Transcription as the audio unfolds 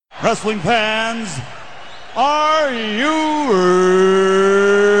Wrestling fans, are you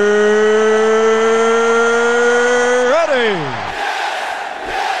ready?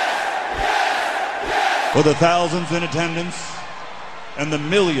 For the thousands in attendance and the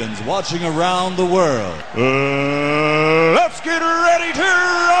millions watching around the world, let's get ready to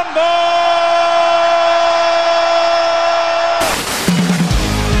rumble!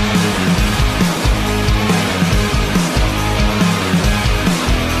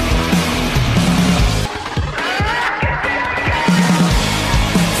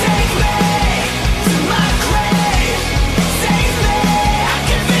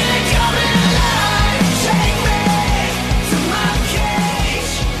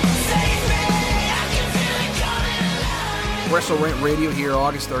 WrestleRant Radio here,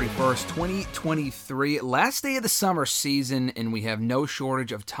 August 31st, 2023. Last day of the summer season, and we have no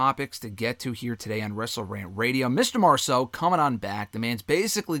shortage of topics to get to here today on WrestleRant Radio. Mr. Marceau coming on back. The man's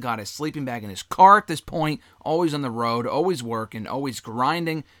basically got his sleeping bag in his car at this point, always on the road, always working, always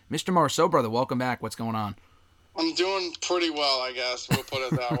grinding. Mr. Marceau, brother, welcome back. What's going on? I'm doing pretty well, I guess. We'll put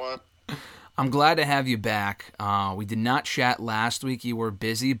it that way. I'm glad to have you back. We did not chat last week. You were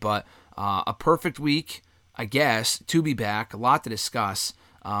busy, but a perfect week, I guess, to be back. A lot to discuss.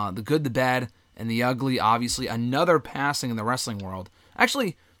 The good, the bad, and the ugly. Obviously, another passing in the wrestling world.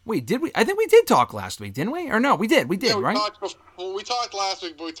 Actually, wait, did we? I think we did talk last week, didn't we? Or no, we did. We did, right? We talked last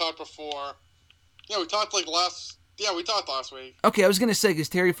week, but we talked before. Yeah, we talked last week. Okay, I was going to say, because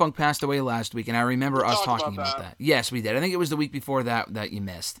Terry Funk passed away last week, and I remember us talking about that. Yes, we did. I think it was the week before that you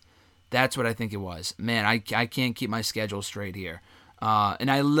missed. That's what I think it was. Man, I can't keep my schedule straight here. And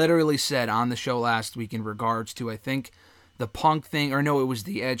I literally said on the show last week in regards to, I think, the Punk thing, or no, it was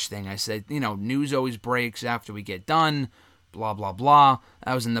the Edge thing. I said, news always breaks after we get done, blah, blah, blah.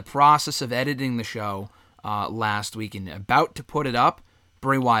 I was in the process of editing the show last week and about to put it up.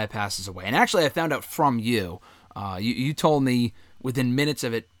 Bray Wyatt passes away. And actually, I found out from you. You told me within minutes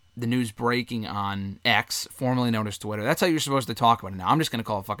of it, the news breaking on X, formerly known as Twitter. That's how you're supposed to talk about it now. I'm just going to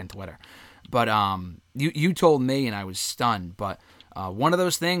call it fucking Twitter. But you told me, and I was stunned. But one of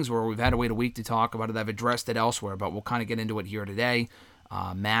those things where we've had to wait a week to talk about it. I've addressed it elsewhere, but we'll kind of get into it here today.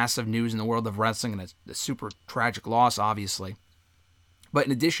 Massive news in the world of wrestling, and a super tragic loss, obviously. But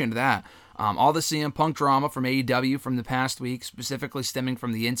in addition to that, all the CM Punk drama from AEW from the past week, specifically stemming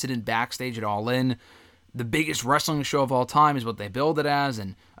from the incident backstage at All In. The biggest wrestling show of all time is what they billed it as,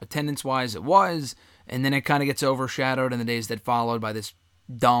 and attendance-wise it was. And then it kind of gets overshadowed in the days that followed by this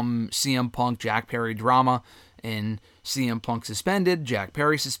dumb CM Punk, Jack Perry drama. And CM Punk suspended, Jack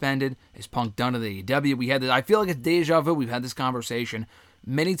Perry suspended. Is Punk done to the AEW? We had this, I feel like it's deja vu. We've had this conversation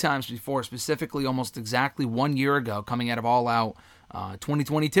many times before, specifically almost exactly 1 year ago, coming out of All Out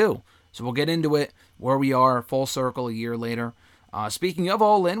 2022. So we'll get into it, where we are, full circle a year later. Speaking of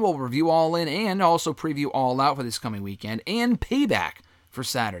All In, we'll review All In and also preview All Out for this coming weekend and Payback for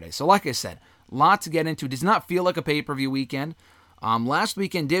Saturday. So like I said, lot to get into. It does not feel like a pay-per-view weekend. Last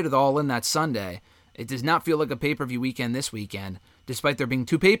weekend did with All In that Sunday. It does not feel like a pay-per-view weekend this weekend, despite there being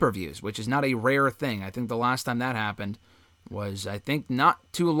two pay-per-views, which is not a rare thing. I think the last time that happened was, I think, not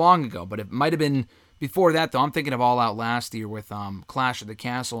too long ago, but it might have been before that, though. I'm thinking of All Out last year with Clash of the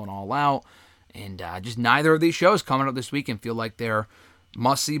Castle and All Out. And just neither of these shows coming up this weekend feel like they're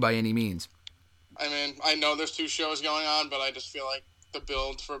must-see by any means. I mean, I know there's two shows going on, but I just feel like the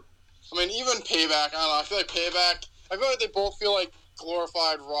build for... I mean, even Payback, I don't know, I feel like they both feel like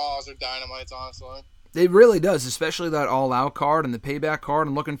glorified Raws or Dynamites, honestly. It really does, especially that All-Out card and the Payback card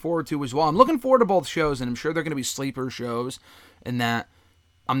I'm looking forward to as well. I'm looking forward to both shows, and I'm sure they're going to be sleeper shows, and that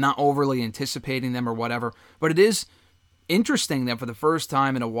I'm not overly anticipating them or whatever. But it is interesting that for the first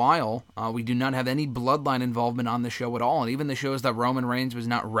time in a while, we do not have any bloodline involvement on the show at all. And even the shows that Roman Reigns was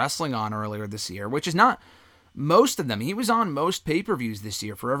not wrestling on earlier this year, which is not most of them. He was on most pay-per-views this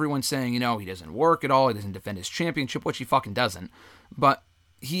year, for everyone saying, he doesn't work at all, he doesn't defend his championship, which he fucking doesn't. But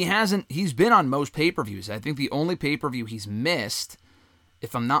he's been on most pay-per-views. I think the only pay-per-view he's missed,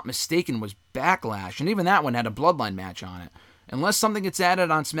 if I'm not mistaken, was Backlash. And even that one had a bloodline match on it. Unless something gets added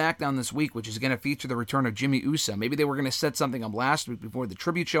on SmackDown this week, which is going to feature the return of Jimmy Uso. Maybe they were going to set something up last week before the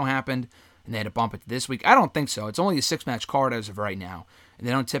tribute show happened, and they had to bump it to this week. I don't think so. It's only a 6-match card as of right now, and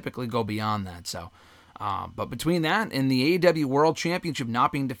they don't typically go beyond that. So, but between that and the AEW World Championship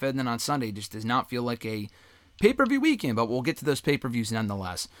not being defended on Sunday, it just does not feel like a pay-per-view weekend, but we'll get to those pay-per-views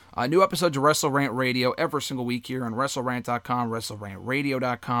nonetheless. New episodes of WrestleRant Radio every single week here on WrestleRant.com,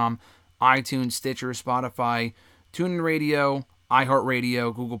 WrestleRantRadio.com, iTunes, Stitcher, Spotify, TuneIn Radio,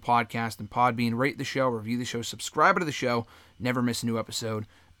 iHeartRadio, Google Podcast, and Podbean. Rate the show, review the show, subscribe to the show, never miss a new episode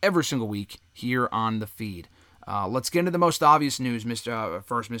every single week here on the feed. Let's get into the most obvious news,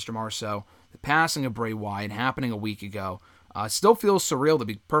 Mr. Marceau. The passing of Bray Wyatt happening a week ago. Still feels surreal, to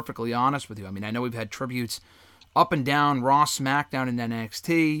be perfectly honest with you. I mean, I know we've had tributes up and down, Raw, SmackDown, and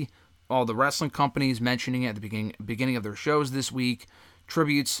NXT. All the wrestling companies mentioning it at the beginning of their shows this week.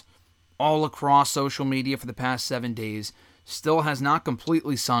 Tributes all across social media for the past 7 days. Still has not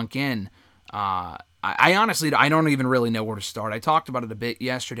completely sunk in. I honestly, I don't even really know where to start. I talked about it a bit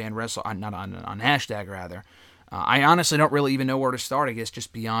yesterday on on hashtag rather. I honestly don't really even know where to start. I guess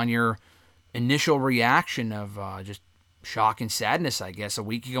just beyond your initial reaction of just shock and sadness, I guess, a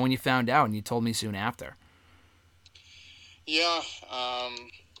week ago when you found out, and you told me soon after. Yeah,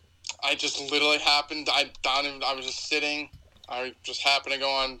 I just literally happened. I was just sitting. I just happened to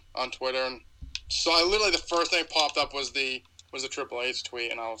go on Twitter, and so I literally, the first thing that popped up was the Triple H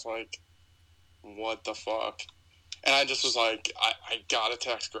tweet, and I was like, "What the fuck?" And I just was like, "I gotta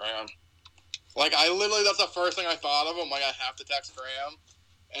text Graham." Like, I literally, that's the first thing I thought of. I'm like, I have to text Graham.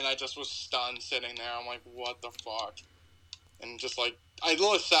 And I just was stunned sitting there. I'm like, what the fuck? And just like, I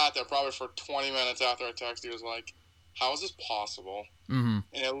literally sat there probably for 20 minutes after I texted. He was like, how is this possible? Mm-hmm.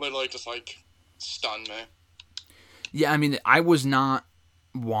 And it literally just like stunned me. Yeah, I mean, I was not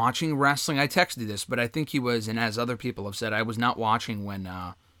watching wrestling. I texted you this, but I think he was, and as other people have said, I was not watching when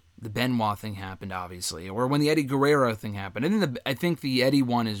the Benoit thing happened, obviously, or when the Eddie Guerrero thing happened. And I think the Eddie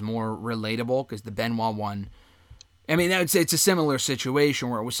one is more relatable because the Benoit one, I mean, I would say it's a similar situation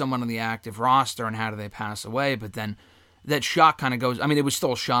where it was someone on the active roster and how do they pass away, but then that shock kind of goes, I mean, it was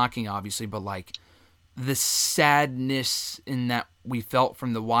still shocking, obviously, but like the sadness in that we felt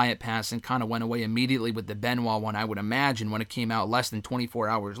from the Wyatt passing kind of went away immediately with the Benoit one, I would imagine, when it came out less than 24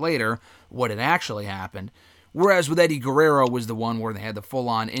 hours later, what had actually happened. Whereas with Eddie Guerrero was the one where they had the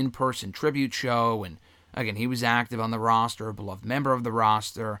full-on in-person tribute show, and again, he was active on the roster, a beloved member of the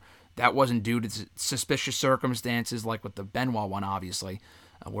roster. That wasn't due to suspicious circumstances like with the Benoit one, obviously,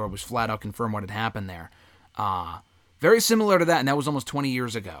 where it was flat-out confirmed what had happened there. Very similar to that, and that was almost 20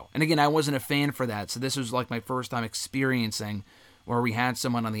 years ago. And again, I wasn't a fan for that, so this was like my first time experiencing where we had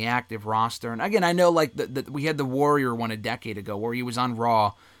someone on the active roster. And again, I know like we had the Warrior one a decade ago where he was on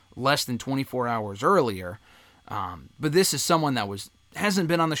Raw less than 24 hours earlier. But this is someone that hasn't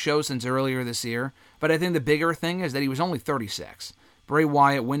been on the show since earlier this year. But I think the bigger thing is that he was only 36. Bray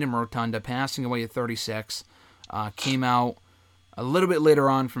Wyatt, Wyndham Rotunda, passing away at 36. Came out a little bit later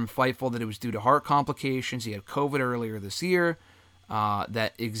on from Fightful that it was due to heart complications. He had COVID earlier this year.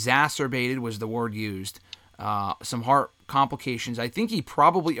 That exacerbated was the word used. Some heart complications I think he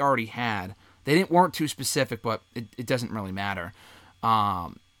probably already had. They weren't too specific, but it doesn't really matter.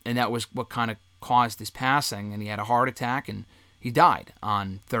 And that was what kind of caused his passing, and he had a heart attack, and he died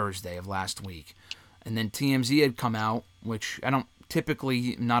on Thursday of last week. And then TMZ had come out, which I don't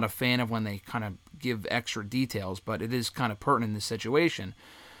typically not a fan of when they kind of give extra details, but it is kind of pertinent in this situation.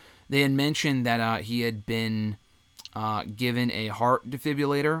 They had mentioned that he had been given a heart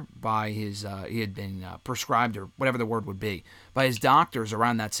defibrillator by his, he had been prescribed, or whatever the word would be, by his doctors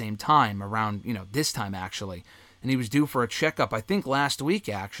around that same time, around, this time actually. And he was due for a checkup, I think last week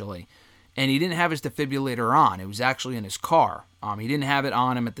actually. And he didn't have his defibrillator on. It was actually in his car. He didn't have it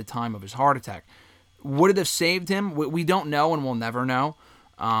on him at the time of his heart attack. Would it have saved him? We don't know, and we'll never know.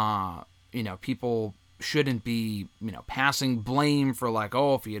 People shouldn't be, passing blame for like,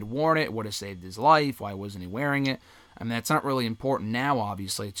 oh, if he had worn it, it would have saved his life. Why wasn't he wearing it? I mean, that's not really important now,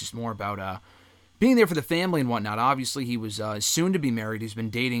 obviously. It's just more about being there for the family and whatnot. Obviously, he was soon to be married. He's been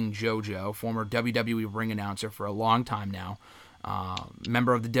dating JoJo, former WWE ring announcer, for a long time now.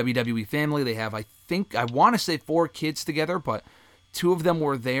 Member of the WWE family. They have, I want to say 4 kids together, but 2 of them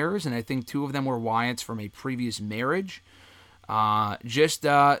were theirs, and I think 2 of them were Wyatt's from a previous marriage. Just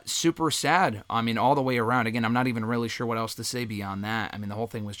super sad. I mean, all the way around. Again, I'm not even really sure what else to say beyond that. I mean, the whole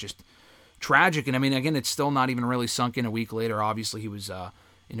thing was just tragic, and I mean, again, it's still not even really sunk in a week later. Obviously, he was, a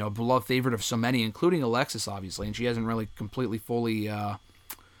beloved favorite of so many, including Alexis, obviously, and she hasn't really completely fully, I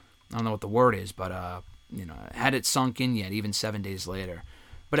don't know what the word is, but, had it sunk in yet, even 7 days later.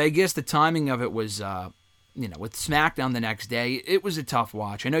 But I guess the timing of it was, with SmackDown the next day, it was a tough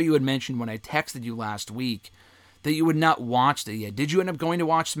watch. I know you had mentioned when I texted you last week that you had not watched it yet. Did you end up going to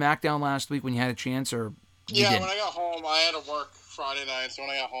watch SmackDown last week when you had a chance, or you didn't? When I got home, I had to work Friday night, so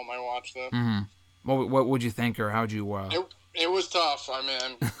when I got home, I watched it. Mm-hmm. What would you think, or how'd you... It was tough, I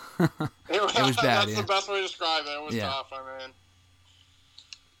mean. It was bad, That's the best way to describe it. It was tough, I mean.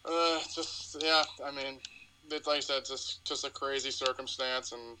 Like I said, just a crazy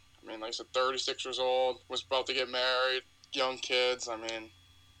circumstance, and I mean, like I said, 36 years old, was about to get married, young kids. I mean,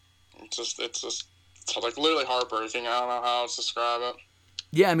 it's just like literally heartbreaking. I don't know how else to describe it.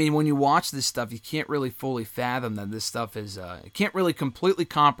 Yeah, I mean, when you watch this stuff, you can't really fully fathom that this stuff is, you can't really completely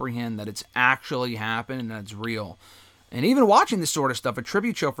comprehend that it's actually happened and that it's real. And even watching this sort of stuff, a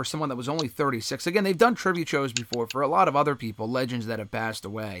tribute show for someone that was only 36. Again, they've done tribute shows before for a lot of other people, legends that have passed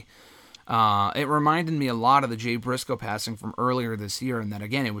away. It reminded me a lot of the Jay Briscoe passing from earlier this year, and that,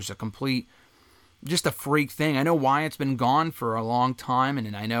 again, it was a complete, just a freak thing. I know Wyatt's been gone for a long time,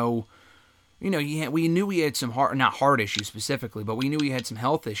 and I know, we knew he had some not heart issues specifically, but we knew he had some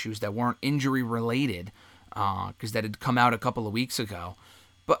health issues that weren't injury-related, because that had come out a couple of weeks ago.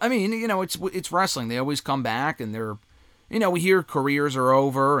 But, I mean, it's wrestling. They always come back, and they're, we hear careers are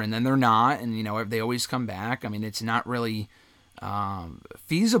over, and then they're not, and, they always come back. I mean, it's not really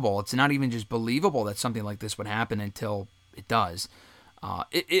feasible. It's not even just believable that something like this would happen until it does.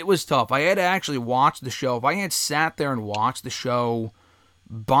 It was tough. I had to actually watch the show. If I had sat there and watched the show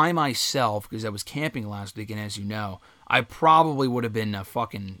by myself, because I was camping last week, and as you know, I probably would have been a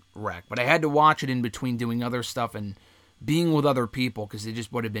fucking wreck. But I had to watch it in between doing other stuff and being with other people, because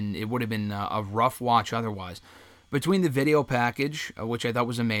it would have been a rough watch otherwise. Between the video package, which I thought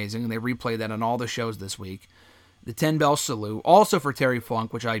was amazing, and they replayed that on all the shows this week, the 10-bell salute, also for Terry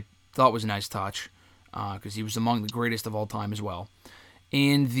Funk, which I thought was a nice touch, because he was among the greatest of all time as well,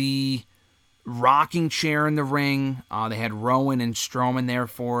 and the rocking chair in the ring, they had Rowan and Strowman there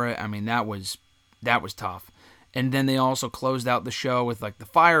for it. I mean, that was tough. And then they also closed out the show with like the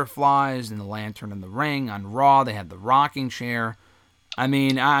fireflies and the lantern in the ring. On Raw, they had the rocking chair. I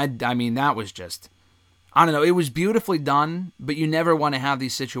mean, that was just, I don't know, it was beautifully done, but you never want to have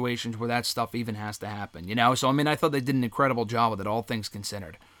these situations where that stuff even has to happen, So, I mean, I thought they did an incredible job with it, all things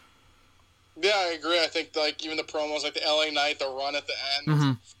considered. Yeah, I agree. I think, like, even the promos, like the LA Knight, the run at the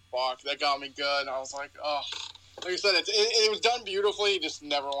end, fuck, that got me good. I was like, oh. Like I said, it was done beautifully. You just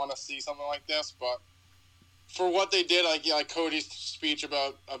never want to see something like this, but for what they did, like Cody's speech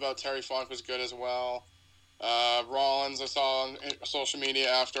about Terry Funk was good as well. Rollins, I saw on social media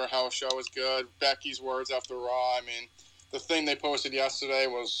after how a show was good. Becky's words after Raw. I mean, the thing they posted yesterday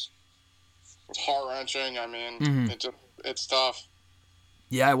was heart-wrenching. I mean, it's tough.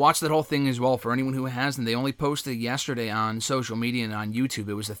 Yeah, I watched that whole thing as well. For anyone who hasn't, they only posted it yesterday on social media and on YouTube.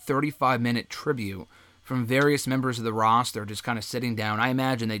 It was a 35-minute tribute from various members of the roster just kind of sitting down. I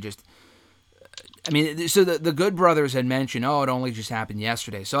imagine they just... I mean, so the Good Brothers had mentioned, it only just happened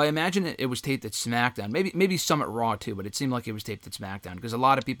yesterday. So I imagine it was taped at SmackDown. Maybe some at Raw too, but it seemed like it was taped at SmackDown because a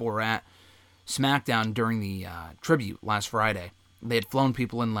lot of people were at SmackDown during the tribute last Friday. They had flown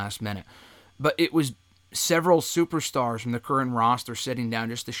people in last minute. But it was several superstars from the current roster sitting down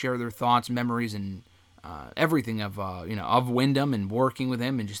just to share their thoughts, memories, and everything of Wyndham and working with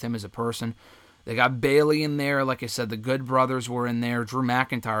him and just him as a person. They got Bailey in there. Like I said, the Good Brothers were in there. Drew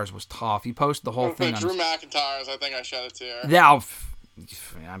McIntyre's was tough. He posted the whole thing. Drew McIntyre's, I think I shed a tear. Yeah,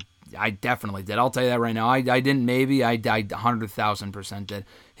 I definitely did. I'll tell you that right now. I didn't maybe. I 100,000% did.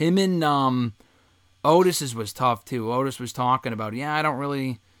 Him and Otis's was tough, too. Otis was talking about, I don't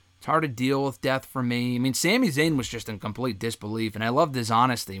really... It's hard to deal with death for me. I mean, Sami Zayn was just in complete disbelief, and I loved his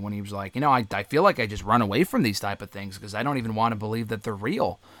honesty when he was like, I feel like I just run away from these type of things because I don't even want to believe that they're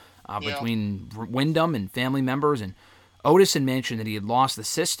real. Between Wyndham and family members, and Otis had mentioned that he had lost a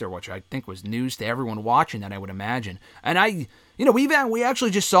sister, which I think was news to everyone watching that, I would imagine. And we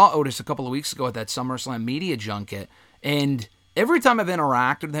actually just saw Otis a couple of weeks ago at that SummerSlam media junket, and every time I've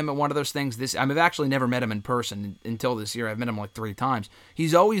interacted with him at one of those things, I've actually never met him in person until this year. I've met him like 3 times.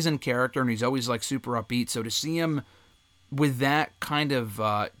 He's always in character, and he's always like super upbeat, so to see him with that kind of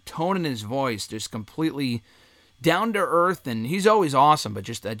tone in his voice, just completely... down to earth, and he's always awesome, but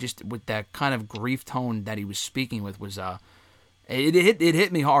just with that kind of grief tone that he was speaking with was it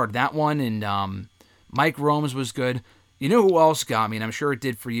hit me hard. That one, and Mike Rome's was good. You know who else got me, and I'm sure it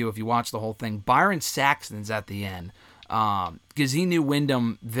did for you if you watched the whole thing. Byron Saxton's at the end, because he knew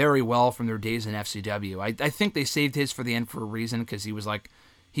Wyndham very well from their days in FCW. I think they saved his for the end for a reason, because he was like,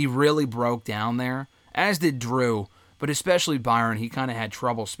 he really broke down there, as did Drew. But especially Byron, he kind of had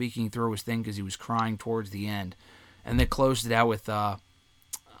trouble speaking through his thing because he was crying towards the end. And they closed it out with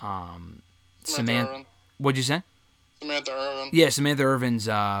Samantha. What'd you say? Samantha Irvin. Yeah, Samantha Irvin's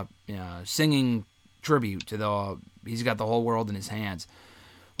singing tribute to he's got the whole world in his hands,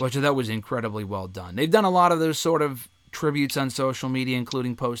 which I thought was incredibly well done. They've done a lot of those sort of tributes on social media,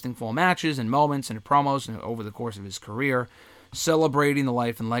 including posting full matches and moments and promos over the course of his career, celebrating the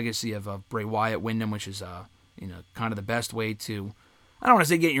life and legacy of Bray Wyatt, Wyndham, which is kind of the best way to, I don't want to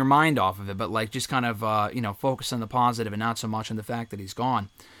say get your mind off of it, but like just kind of, focus on the positive and not so much on the fact that he's gone.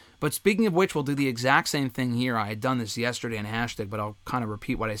 But speaking of which, we'll do the exact same thing here. I had done this yesterday in hashtag, but I'll kind of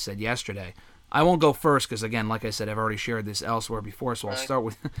repeat what I said yesterday. I won't go first because, again, like I said, I've already shared this elsewhere before, so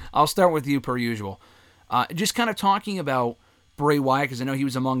I'll start with you per usual. Just kind of talking about Bray Wyatt, because I know he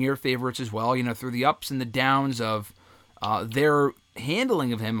was among your favorites as well, through the ups and the downs of their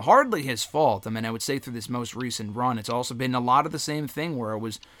handling of him, hardly his fault. I mean, I would say through this most recent run, it's also been a lot of the same thing where it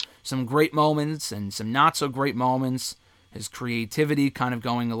was some great moments and some not-so-great moments, his creativity kind of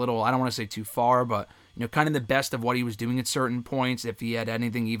going a little, I don't want to say too far, but kind of the best of what he was doing at certain points, if he had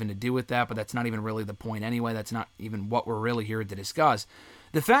anything even to do with that, but that's not even really the point anyway. That's not even what we're really here to discuss.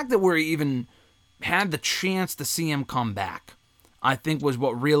 The fact that we even had the chance to see him come back, I think was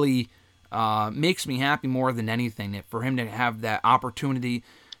what really makes me happy more than anything, for him to have that opportunity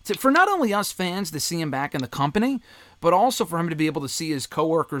for not only us fans to see him back in the company, but also for him to be able to see his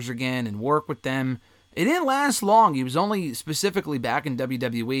coworkers again and work with them. It didn't last long. He was only specifically back in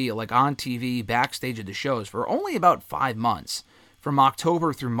WWE, like on TV, backstage at the shows, for only about 5 months, from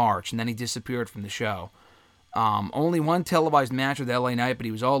October through March, and then he disappeared from the show. Only one televised match with LA Knight, but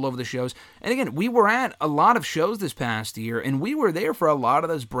he was all over the shows. And again, we were at a lot of shows this past year, and we were there for a lot of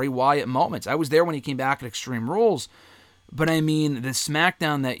those Bray Wyatt moments. I was there when he came back at Extreme Rules, but I mean, the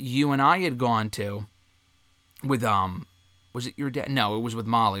SmackDown that you and I had gone to with, was it your dad? No, it was with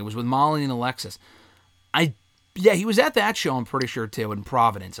Molly. It was with Molly and Alexis. Yeah, he was at that show, I'm pretty sure, too, in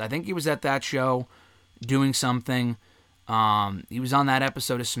Providence. I think he was at that show doing something. He was on that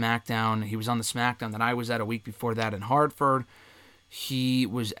episode of SmackDown. He was on the SmackDown that I was at a week before that in Hartford. He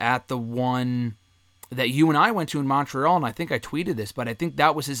was at the one that you and I went to in Montreal, and I think I tweeted this, but I think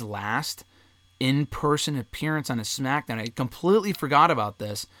that was his last in-person appearance on a SmackDown. I completely forgot about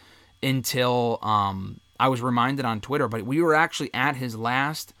this until I was reminded on Twitter, but we were actually at his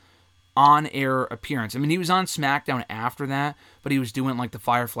last on-air appearance. I mean, he was on SmackDown after that, but he was doing like the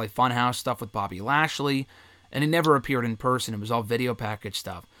Firefly Funhouse stuff with Bobby Lashley, and he never appeared in person. It was all video package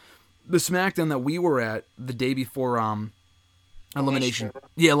stuff. The SmackDown that we were at the day before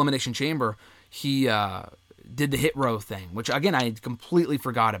Elimination Chamber, he did the Hit Row thing, which again I completely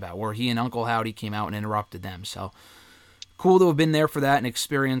forgot about, where he and Uncle Howdy came out and interrupted them. So cool to have been there for that and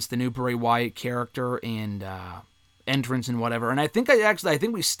experience the new Bray Wyatt character and entrance and whatever. And I think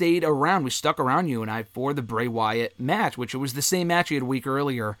we stayed around. We stuck around, you and I, for the Bray Wyatt match, which it was the same match he had a week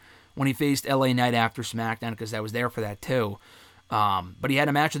earlier when he faced LA Knight after SmackDown, because I was there for that too. But he had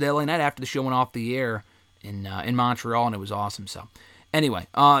a match with LA Knight after the show went off the air in Montreal, and it was awesome. So anyway,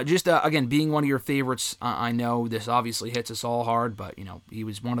 again, being one of your favorites, I know this obviously hits us all hard, but he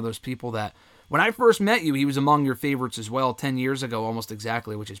was one of those people that when I first met you, he was among your favorites as well 10 years ago, almost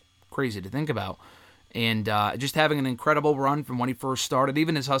exactly, which is crazy to think about. And just having an incredible run from when he first started,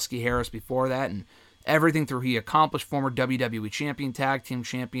 even as Husky Harris before that, and everything through he accomplished, former WWE champion, tag team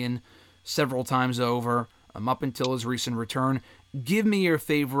champion several times over, up until his recent return. Give me your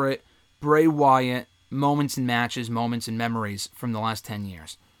favorite Bray Wyatt moments and matches, moments and memories from the last 10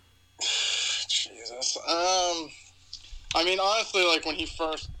 years. Jesus. I mean, honestly, like when he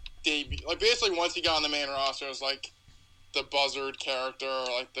first debuted, like basically once he got on the main roster, it was like the Buzzard character, or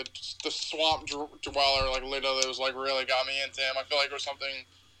like the Swamp Dweller, like literally was like really got me into him. I feel like it was something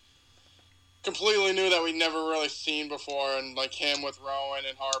completely new that we'd never really seen before, and like him with Rowan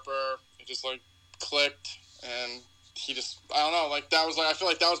and Harper, it just like clicked, and he just, I don't know, like that was like, I feel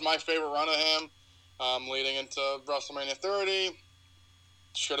like that was my favorite run of him, leading into WrestleMania 30.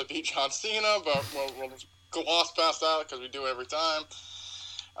 Should have beat John Cena, but we'll gloss past that because we do it every time.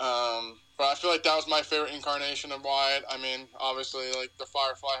 But I feel like that was my favorite incarnation of Wyatt. I mean, obviously, like the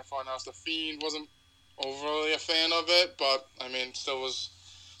Firefly Funhouse, the Fiend, wasn't overly a fan of it, but I mean, still was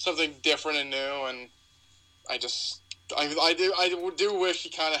something different and new. And I do wish he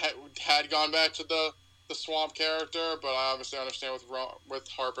kind of had gone back to the Swamp character, but I obviously understand with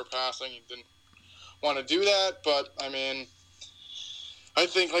Harper passing, he didn't want to do that. But I mean, I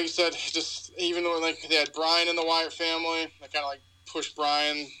think, like you said, just even though like they had Bryan in the Wyatt family, they kind of like pushed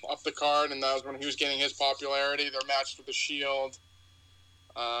Bryan up the card, and that was when he was getting his popularity. Their match with the Shield,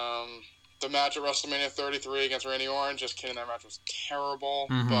 the match at WrestleMania 33 against Randy Orton. Just kidding, that match was terrible.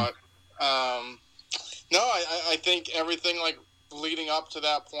 Mm-hmm. But no, I think everything like leading up to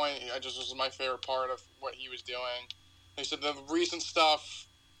that point, I just was my favorite part of what he was doing. Like I said, the recent stuff,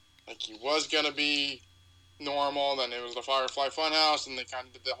 like he was gonna be normal, then it was the Firefly Funhouse, and they kind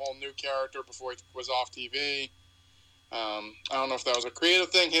of did the whole new character before he was off TV. I don't know if that was a creative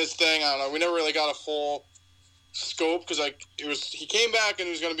thing, his thing. I don't know. We never really got a full scope because like he came back and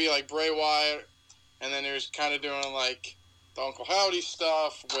he was going to be like Bray Wyatt, and then he was kind of doing like the Uncle Howdy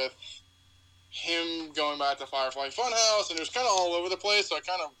stuff with him going back to Firefly Funhouse, and it was kind of all over the place. So I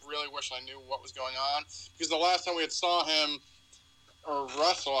kind of really wish I knew what was going on, because the last time we had saw him or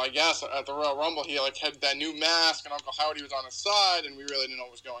wrestle, I guess, at the Royal Rumble. He like had that new mask, and Uncle Howdy was on his side, and we really didn't know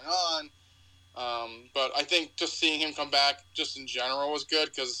what was going on. But I think just seeing him come back, just in general, was good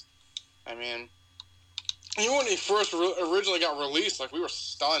because, I mean, even when he first originally got released, like, we were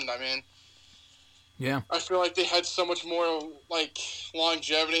stunned. I mean, yeah, I feel like they had so much more like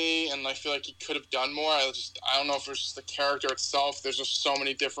longevity, and I feel like he could have done more. I don't know if it's just the character itself. There's just so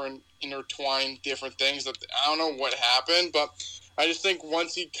many different intertwined different things that I don't know what happened, but I just think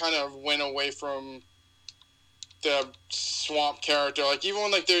once he kind of went away from the Swamp character, like even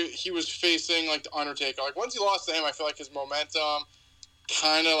when like he was facing like the Undertaker, like once he lost to him, I feel like his momentum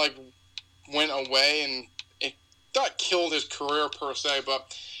kind of like went away, and it not killed his career per se,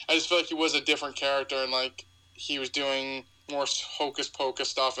 but I just feel like he was a different character, and like he was doing more hocus pocus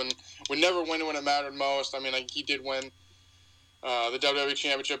stuff, and would never win when it mattered most. I mean, like he did win the WWE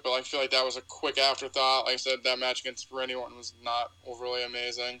Championship, but I feel like that was a quick afterthought. Like I said, that match against Randy Orton was not overly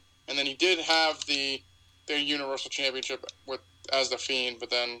amazing, and then he did have the Universal Championship as the Fiend, but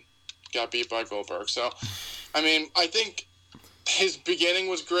then got beat by Goldberg. So, I mean, I think his beginning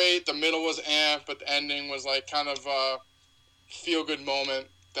was great, the middle was amped, but the ending was like kind of a feel-good moment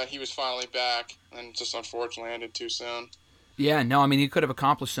that he was finally back, and just unfortunately ended too soon. Yeah, no, I mean, he could have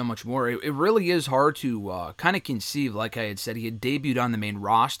accomplished so much more. It really is hard to kind of conceive, like I had said, he had debuted on the main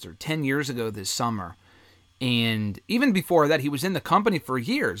roster 10 years ago this summer, and even before that, he was in the company for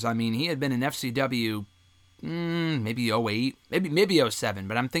years. I mean, he had been in FCW maybe 08, maybe 07,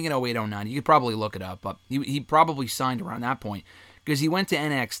 but I'm thinking 08, 09. You could probably look it up, but he probably signed around that point, because he went to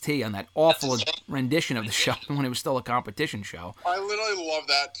NXT on that awful rendition of the show when it was still a competition show. I literally love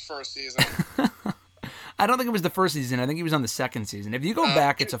that first season. I don't think it was the first season. I think he was on the second season. If you go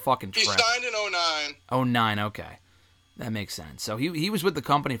back, it's a fucking trip. He signed in 09. 09, okay. That makes sense. So he was with the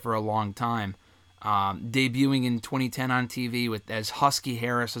company for a long time, debuting in 2010 on TV as Husky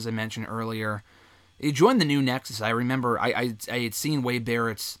Harris, as I mentioned earlier. He joined the New Nexus. I remember I had seen Wade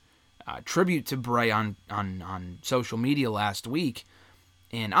Barrett's tribute to Bray on social media last week,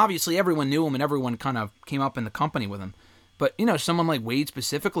 and obviously everyone knew him and everyone kind of came up in the company with him. But, you know, someone like Wade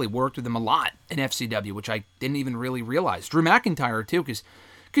specifically worked with him a lot in FCW, which I didn't even really realize. Drew McIntyre, too, because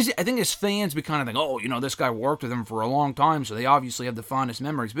I think as fans, we kind of think, oh, you know, this guy worked with him for a long time, so they obviously have the fondest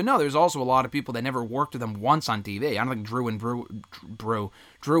memories. But no, there's also a lot of people that never worked with him once on TV. I don't think Drew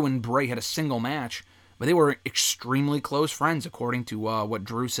and Bray had a single match, but they were extremely close friends, according to what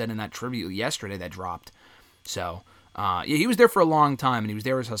Drew said in that tribute yesterday that dropped. So, yeah, he was there for a long time, and he was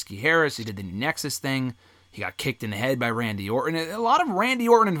there as Husky Harris. He did the Nexus thing. He got kicked in the head by Randy Orton. A lot of Randy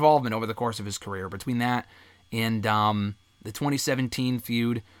Orton involvement over the course of his career between that and the 2017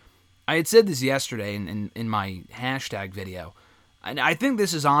 feud. I had said this yesterday in my hashtag video, and I think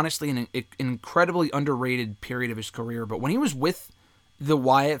this is honestly an incredibly underrated period of his career, but when he was with the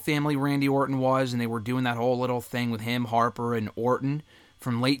Wyatt family, Randy Orton was, and they were doing that whole little thing with him, Harper, and Orton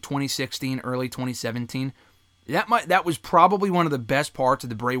from late 2016, early 2017, that was probably one of the best parts of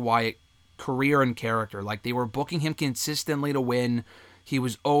the Bray Wyatt career and character. Like, they were booking him consistently to win. He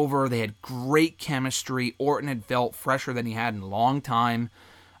was over. They had great chemistry. Orton had felt fresher than he had in a long time.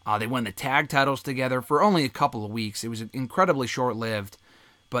 They won the tag titles together for only a couple of weeks. It was incredibly short-lived,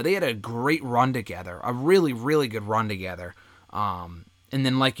 but they had a great run together, a really, really good run together. And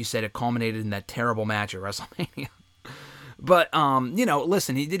then, like you said, it culminated in that terrible match at WrestleMania. But, you know,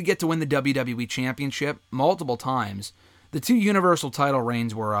 listen, he did get to win the WWE Championship multiple times. The 2 Universal title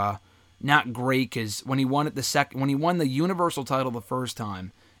reigns were not great, because when he won the Universal title the first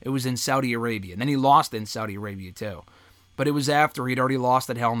time, it was in Saudi Arabia. And then he lost in Saudi Arabia too. But it was after he'd already lost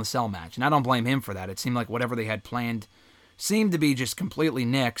that Hell in the Cell match. And I don't blame him for that. It seemed like whatever they had planned seemed to be just completely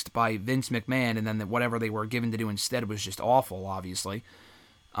nixed by Vince McMahon, and then whatever they were given to do instead was just awful, obviously.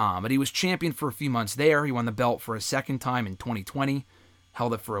 But he was champion for a few months there. He won the belt for a second time in 2020.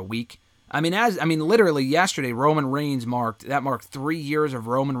 Held it for a week. Literally yesterday, Roman Reigns marked 3 years of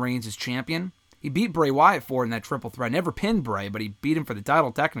Roman Reigns as champion. He beat Bray Wyatt for it in that triple threat. Never pinned Bray, but he beat him for the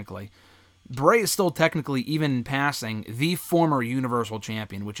title technically. Bray is still technically, even in passing, the former Universal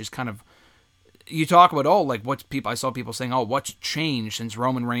Champion, which is kind of, you talk about, I saw people saying, what's changed since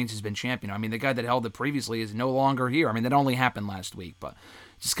Roman Reigns has been champion? I mean, the guy that held it previously is no longer here. I mean, that only happened last week, but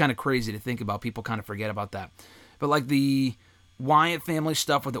it's just kind of crazy to think about. People kind of forget about that. But like the Wyatt family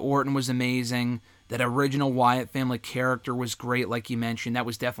stuff with Orton was amazing. That original Wyatt family character was great, like you mentioned. That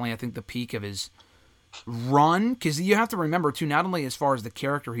was definitely, I think, the peak of his run, because you have to remember, too, not only as far as the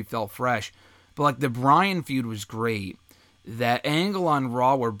character, he felt fresh, but like the Bryan feud was great. That angle on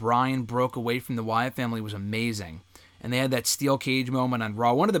Raw where Bryan broke away from the Wyatt family was amazing. And they had that steel cage moment on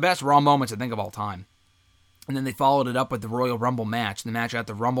Raw. One of the best Raw moments, I think, of all time. And then they followed it up with the Royal Rumble match, the match at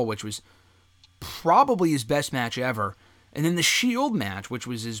the Rumble, which was probably his best match ever. And then the Shield match, which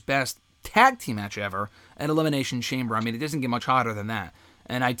was his best tag team match ever, at Elimination Chamber. I mean, it doesn't get much hotter than that.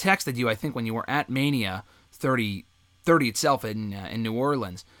 And I texted you, I think, when you were at Mania 30 itself in New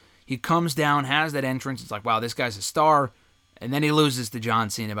Orleans. He comes down, has that entrance. It's like, wow, this guy's a star. And then he loses to John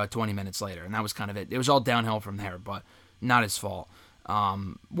Cena about 20 minutes later. And that was kind of it. It was all downhill from there, but not his fault.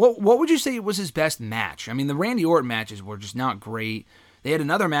 What would you say was his best match? I mean, the Randy Orton matches were just not great. They had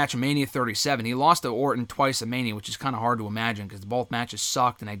another match in Mania 37. He lost to Orton twice at Mania, which is kind of hard to imagine because both matches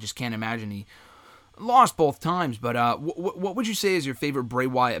sucked, and I just can't imagine he lost both times. But what would you say is your favorite Bray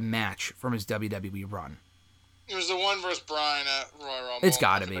Wyatt match from his WWE run? It was the one versus Bryan at Royal Rumble. It's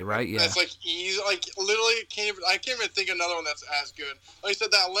got to be, right? Yeah. That's like easy. Like literally, I can't even think of another one that's as good. Like I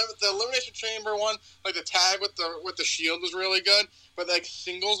said, the Elimination Chamber one, like the tag with the Shield was really good. But like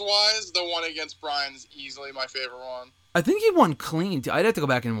singles wise, the one against Bryan is easily my favorite one. I think he won clean too. I'd have to go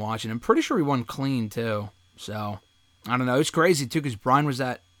back and watch it. I'm pretty sure he won clean too. So I don't know. It's crazy too because Bryan was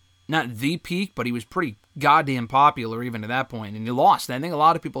at not the peak, but he was pretty goddamn popular even to that point, and he lost. I think a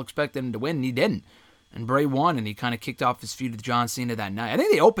lot of people expected him to win, and he didn't. And Bray won, and he kind of kicked off his feud with John Cena that night. I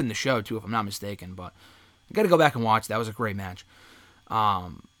think they opened the show, too, if I'm not mistaken. But I got to go back and watch. That was a great match.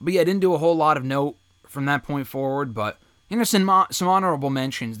 But yeah, I didn't do a whole lot of note from that point forward. But, you know, some honorable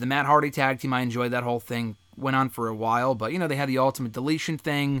mentions. The Matt Hardy tag team, I enjoyed that whole thing. Went on for a while. But, you know, they had the Ultimate Deletion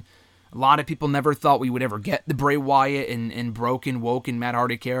thing. A lot of people never thought we would ever get the Bray Wyatt and Broken, Woken Matt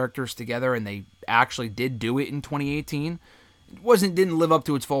Hardy characters together. And they actually did do it in 2018. It didn't live up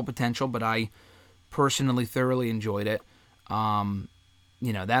to its full potential, but I personally thoroughly enjoyed it.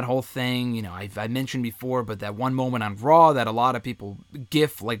 You know, that whole thing, you know, I mentioned before, but that one moment on Raw that a lot of people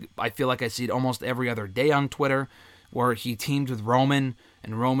gif, like I feel like I see it almost every other day on Twitter, where he teamed with Roman,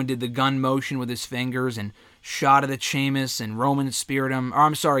 and Roman did the gun motion with his fingers and shot at Sheamus, and Roman speared him. Or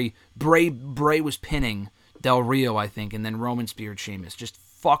I'm sorry, Bray was pinning Del Rio, I think, and then Roman speared Sheamus. Just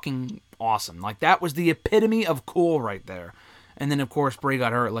fucking awesome. Like, that was the epitome of cool right there. And then, of course, Bray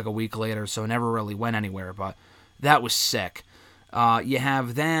got hurt like a week later, so it never really went anywhere, but that was sick. You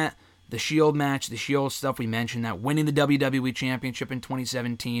have that, the Shield match, the Shield stuff we mentioned, that winning the WWE Championship in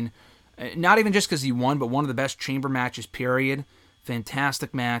 2017. Not even just because he won, but one of the best chamber matches, period.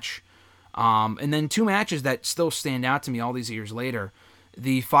 Fantastic match. And then two matches that still stand out to me all these years later.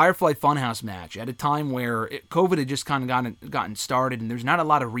 The Firefly Funhouse match, at a time where COVID had just kind of gotten started, and there's not a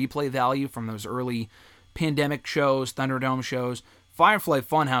lot of replay value from those early pandemic shows, Thunderdome shows. Firefly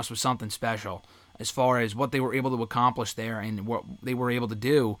Funhouse was something special as far as what they were able to accomplish there and what they were able to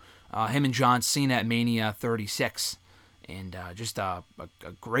do. Him and John Cena at Mania 36. And just a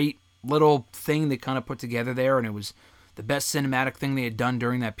great little thing they kind of put together there, and it was the best cinematic thing they had done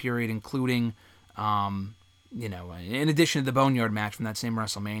during that period, including, you know, in addition to the Boneyard match from that same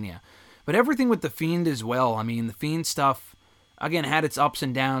WrestleMania. But everything with The Fiend as well. I mean, The Fiend stuff, again, had its ups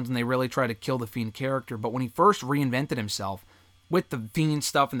and downs, and they really tried to kill the Fiend character. But when he first reinvented himself with the Fiend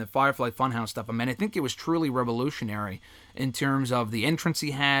stuff and the Firefly Funhouse stuff, I mean, I think it was truly revolutionary in terms of the entrance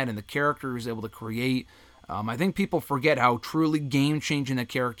he had and the character he was able to create. I think people forget how truly game-changing that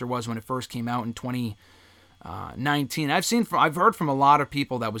character was when it first came out in 2019. I've heard from a lot of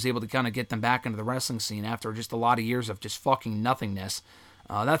people that was able to kind of get them back into the wrestling scene after just a lot of years of just fucking nothingness.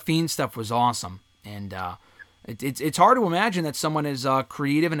 That Fiend stuff was awesome, and it's hard to imagine that someone as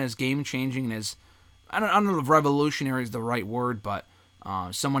creative and as game-changing and as, I don't know if revolutionary is the right word, but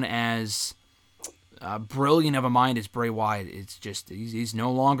someone as brilliant of a mind as Bray Wyatt. It's just, he's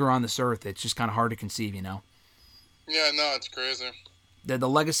no longer on this earth. It's just kind of hard to conceive, you know? Yeah, no, it's crazy. The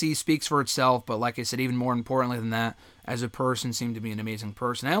legacy speaks for itself, but like I said, even more importantly than that, as a person, seemed to be an amazing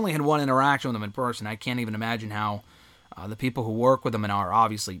person. I only had one interaction with him in person. I can't even imagine how the people who work with him and are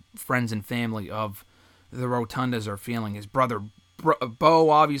obviously friends and family of the Rotundas are feeling. His brother,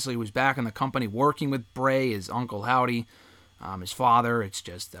 Bo, obviously, was back in the company working with Bray, his uncle Howdy, his father. It's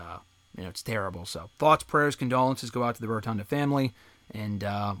just, you know, it's terrible. So thoughts, prayers, condolences go out to the Rotunda family, and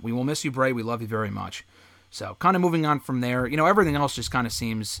we will miss you, Bray. We love you very much. So kind of moving on from there, you know, everything else just kind of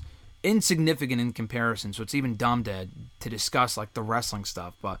seems insignificant in comparison, so it's even dumb to discuss, like, the wrestling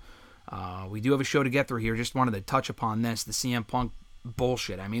stuff. But we do have a show to get through here. Just wanted to touch upon this, the CM Punk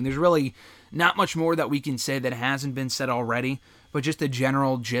bullshit. I mean, there's really not much more that we can say that hasn't been said already, but just a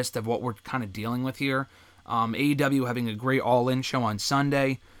general gist of what we're kind of dealing with here. AEW having a great All In show on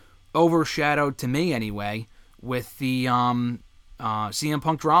Sunday, overshadowed, to me anyway, with the CM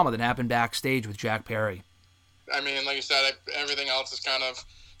Punk drama that happened backstage with Jack Perry. I mean, like you said, everything else is kind of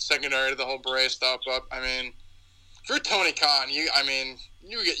secondary to the whole Bray stuff. But I mean, if you're Tony Khan, you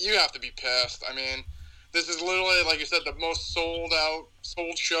have to be pissed. I mean, This is literally, like you said, the most sold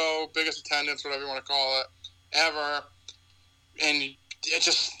show, biggest attendance, whatever you want to call it, ever. And it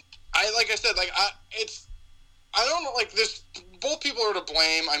just, I don't know, like, this, both people are to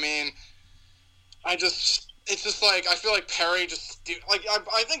blame. I mean, it's just like, I feel like Perry just, like,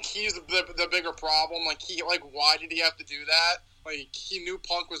 I think he's the bigger problem. Like, why did he have to do that? Like, he knew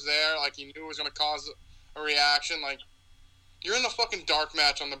Punk was there. Like, he knew it was going to cause a reaction. Like, you're in the fucking dark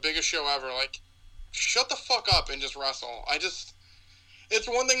match on the biggest show ever. Like, shut the fuck up and just wrestle. It's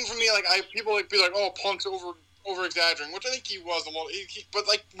one thing for me, like, people like be like, oh, Punk's over-exaggerating, which I think he was a little, but,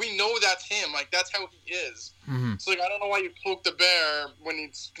 like, we know that's him. Like, that's how he is. Mm-hmm. So, like, I don't know why you poke the bear when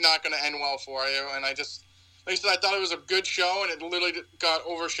it's not going to end well for you. And I just, like I said, I thought it was a good show, and it literally got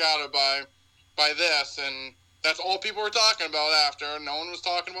overshadowed by this, and that's all people were talking about after. No one was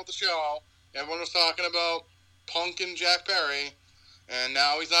talking about the show. Everyone was talking about Punk and Jack Perry. And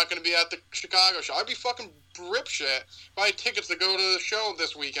now he's not going to be at the Chicago show. I'd be fucking rip shit. Buy tickets to go to the show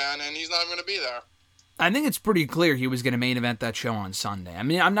this weekend, and he's not going to be there. I think it's pretty clear he was going to main event that show on Sunday. I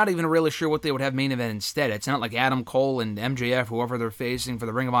mean, I'm not even really sure what they would have main event instead. It's not like Adam Cole and MJF, whoever they're facing for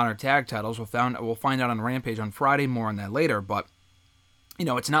the Ring of Honor tag titles. We'll find out on Rampage on Friday. More on that later. But, you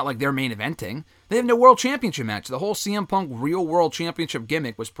know, it's not like they're main eventing. They have no World Championship match. The whole CM Punk Real World Championship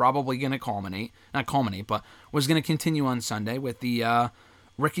gimmick was probably going to but was going to continue on Sunday with the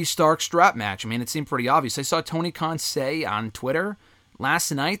Ricky Stark strap match. I mean, it seemed pretty obvious. I saw Tony Khan say on Twitter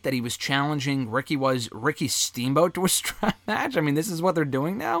last night that he was challenging Ricky Steamboat to a strap match. I mean, this is what they're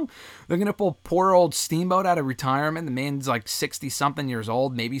doing now? They're going to pull poor old Steamboat out of retirement. The man's like 60-something years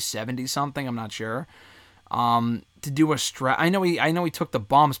old, maybe 70-something, I'm not sure. To do a strap. I know he took the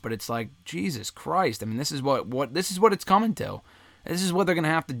bumps, but it's like, Jesus Christ. I mean, this is what it's coming to. This is what they're going to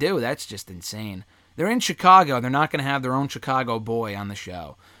have to do. That's just insane. They're in Chicago. They're not going to have their own Chicago boy on the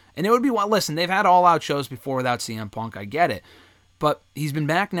show. And it would be, listen, they've had all-out shows before without CM Punk. I get it. But he's been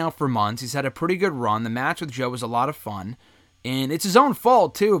back now for months. He's had a pretty good run. The match with Joe was a lot of fun. And it's his own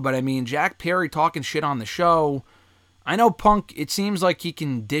fault, too. But, I mean, Jack Perry talking shit on the show. I know Punk, it seems like he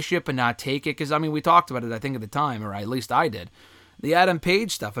can dish it but not take it. Because, I mean, we talked about it, I think, at the time. Or at least I did. The Adam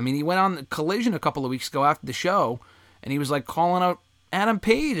Page stuff. I mean, he went on Collision a couple of weeks ago after the show. And he was, like, calling out Adam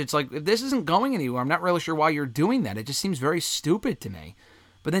Page. It's like, if this isn't going anywhere, I'm not really sure why you're doing that. It just seems very stupid to me.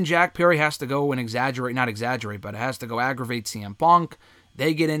 But then Jack Perry has to go and but has to go aggravate CM Punk.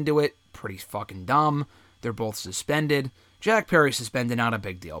 They get into it. Pretty fucking dumb. They're both suspended. Jack Perry suspended, not a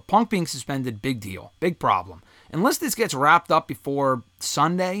big deal. Punk being suspended, big deal. Big problem. Unless this gets wrapped up before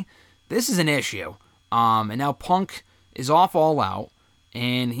Sunday, this is an issue. And now Punk is off All Out.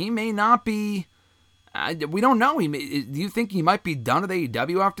 And he may not be... we don't know. Do you think he might be done at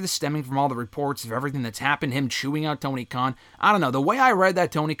AEW after this, stemming from all the reports of everything that's happened, him chewing out Tony Khan? I don't know. The way I read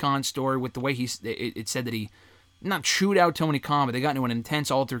that Tony Khan story with the way it said that he not chewed out Tony Khan, but they got into an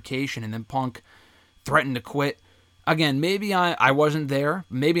intense altercation and then Punk threatened to quit. Again, maybe I wasn't there.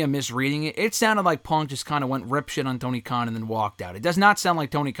 Maybe I'm misreading it. It sounded like Punk just kind of went rip shit on Tony Khan and then walked out. It does not sound like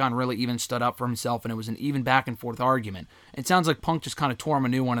Tony Khan really even stood up for himself and it was an even back and forth argument. It sounds like Punk just kind of tore him a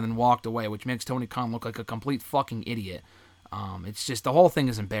new one and then walked away, which makes Tony Khan look like a complete fucking idiot. It's just, the whole thing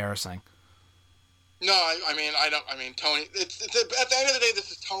is embarrassing. No, I mean, Tony, it's at the end of the day,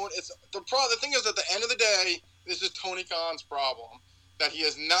 this is Tony. The thing is, at the end of the day, this is Tony Khan's problem that he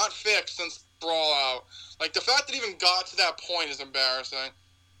has not fixed since Brawl Out. Like, the fact that it even got to that point is embarrassing.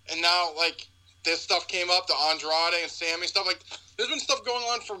 And now, like, this stuff came up, the Andrade and Sammy stuff. Like, there's been stuff going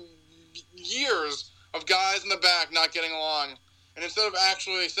on for years of guys in the back not getting along. And instead of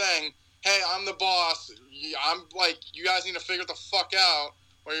actually saying, hey, I'm the boss, I'm like, you guys need to figure the fuck out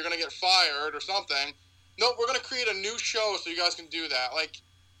or you're going to get fired or something. No, we're going to create a new show so you guys can do that. Like,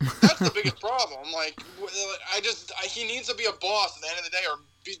 that's the biggest problem. Like, he needs to be a boss at the end of the day or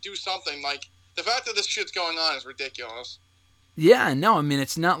do something. Like, the fact that this shit's going on is ridiculous. Yeah, no, I mean,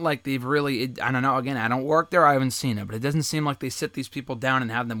 it's not like they've really, I don't know, again, I don't work there, I haven't seen it, but it doesn't seem like they sit these people down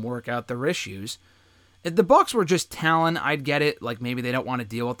and have them work out their issues. If the Bucks were just talent, I'd get it, like maybe they don't want to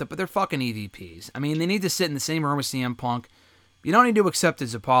deal with it, but they're fucking EVPs. I mean, they need to sit in the same room with CM Punk. You don't need to accept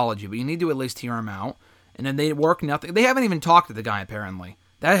his apology, but you need to at least hear him out. And then they work nothing. They haven't even talked to the guy, apparently.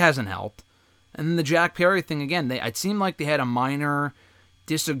 That hasn't helped. And then the Jack Perry thing, again, it seemed like they had a minor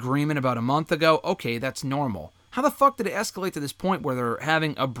disagreement about a month ago. Okay, that's normal. How the fuck did it escalate to this point where they're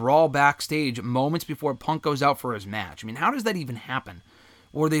having a brawl backstage moments before Punk goes out for his match? I mean, how does that even happen?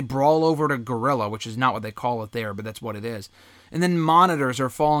 Or they brawl over to Gorilla, which is not what they call it there, but that's what it is. And then monitors are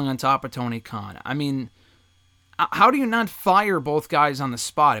falling on top of Tony Khan. I mean, how do you not fire both guys on the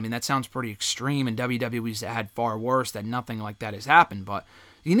spot? I mean, that sounds pretty extreme, and WWE's had far worse, that nothing like that has happened, but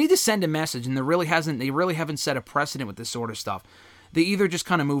You need to send a message, and they really haven't set a precedent with this sort of stuff. They either just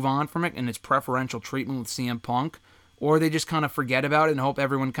kind of move on from it, and it's preferential treatment with CM Punk, or they just kind of forget about it and hope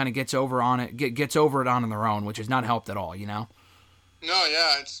everyone kind of gets over it on their own, which has not helped at all, you know? No,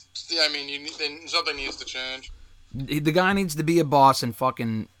 yeah, something needs to change. The guy needs to be a boss and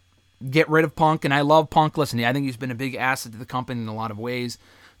fucking get rid of Punk, and I love Punk. Listen, I think he's been a big asset to the company in a lot of ways.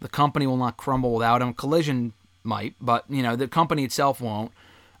 The company will not crumble without him. Collision might, but, the company itself won't,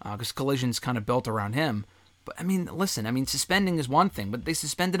 because Collision's kind of built around him. But, listen, suspending is one thing, but they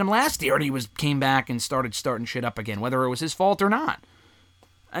suspended him last year, and he came back and starting shit up again, whether it was his fault or not.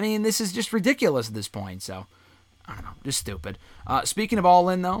 This is just ridiculous at this point, so, I don't know, just stupid. Speaking of All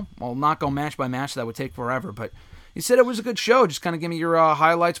In, though, I'll not go match by match, that would take forever, but you said it was a good show. Just kind of give me your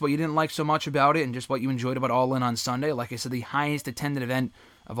highlights, what you didn't like so much about it, and just what you enjoyed about All In on Sunday. Like I said, the highest attended event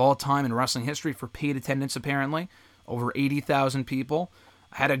of all time in wrestling history for paid attendance, apparently. Over 80,000 people.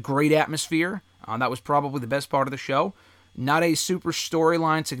 Had a great atmosphere. That was probably the best part of the show. Not a super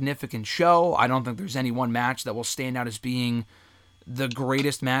storyline significant show. I don't think there's any one match that will stand out as being the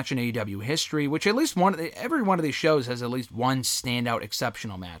greatest match in AEW history, which at least every one of these shows has at least one standout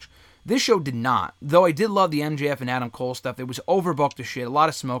exceptional match. This show did not, though I did love the MJF and Adam Cole stuff. It was overbooked as shit, a lot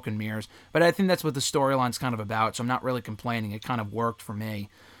of smoke and mirrors, but I think that's what the storyline's kind of about, so I'm not really complaining. It kind of worked for me.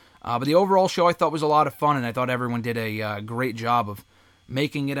 But the overall show I thought was a lot of fun, and I thought everyone did a great job of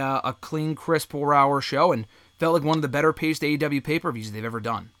making it a clean, crisp 4-hour show, and felt like one of the better-paced AEW pay-per-views they've ever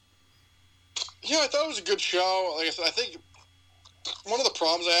done. Yeah, I thought it was a good show. Like I said, I think one of the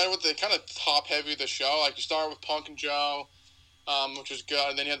problems I had with it, kind of top-heavy the show. Like, you start with Punk and Joe, which was good,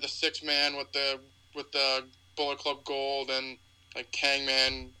 and then you had the 6-man with the Bullet Club Gold and, like,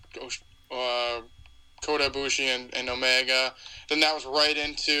 Hangman, Kota Ibushi and Omega. Then that was right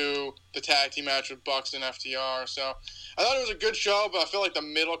into the tag team match with Bucks and FTR. So I thought it was a good show, but I feel like the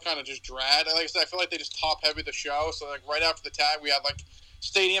middle kind of just dragged. Like I said, I feel like they just top-heavy the show. So, like, right after the tag, we had, like,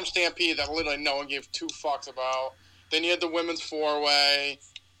 Stadium Stampede that literally no one gave two fucks about. Then you had the women's 4-way.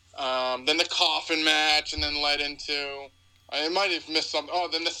 Then the coffin match, and then led into... I might have missed something. Oh,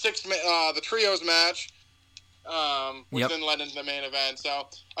 then the trios match, which then led into the main event. So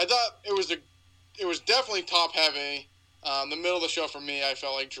I thought it was definitely top-heavy. The middle of the show for me, I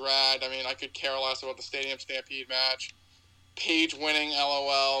felt like dragged. I could care less about the Stadium Stampede match. Paige winning,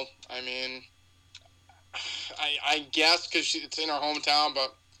 LOL. I guess because it's in her hometown,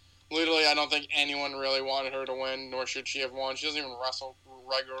 but literally I don't think anyone really wanted her to win, nor should she have won. She doesn't even wrestle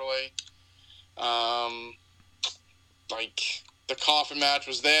regularly. Like, the coffin match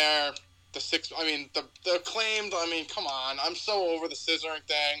was there. The acclaimed, come on. I'm so over the scissoring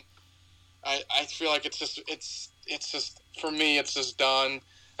thing. I feel like it's just, for me, it's just done.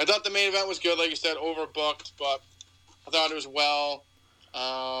 I thought the main event was good, like you said, overbooked, but I thought it was well.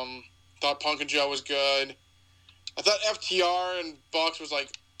 Thought Punk and Joe was good. I thought FTR and Bucks was, like,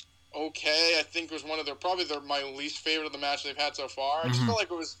 okay. I think it was my least favorite of the match they've had so far. I just felt like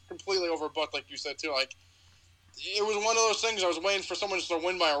it was completely overbooked, like you said, too. Like, it was one of those things I was waiting for someone just to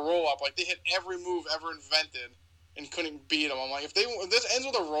win by a roll-up. Like, they hit every move ever invented and couldn't beat them. I'm like, if this ends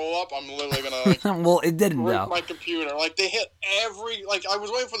with a roll-up, I'm literally going to, like... well, it didn't, break my computer. Like, they hit every... Like, I was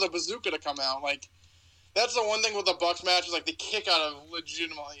waiting for the bazooka to come out. Like, that's the one thing with the Bucks match is, like, they kick out of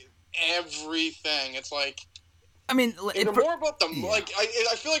legitimately everything. It's like... it's more about the... Yeah. Like,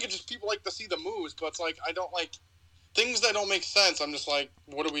 I feel like it's just people like to see the moves, but it's like, I don't like... Things that don't make sense, I'm just like,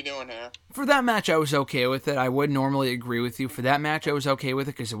 what are we doing here? For that match, I was okay with it. I would normally agree with you. For that match, I was okay with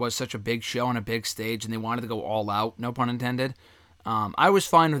it because it was such a big show on a big stage, and they wanted to go all out, no pun intended. I was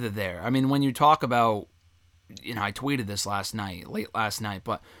fine with it there. When you talk about, I tweeted this late last night,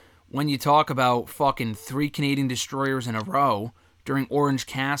 but when you talk about fucking 3 Canadian Destroyers in a row during Orange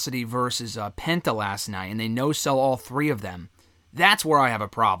Cassidy versus Penta last night, and they no-sell all 3 of them, that's where I have a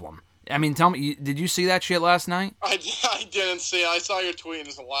problem. Tell me, did you see that shit last night? I didn't see it. I saw your tweet and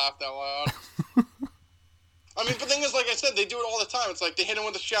just laughed out loud. The thing is, like I said, they do it all the time. It's like they hit him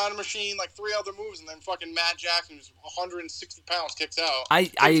with a shadow machine, like 3 other moves, and then fucking Matt Jackson, who's 160 pounds, kicks out.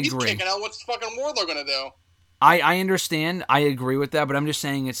 I agree. He's kicking out. What's fucking Wardlow gonna do? I understand. I agree with that, but I'm just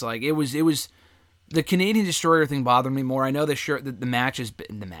saying it's like it was the Canadian Destroyer thing bothered me more. I know the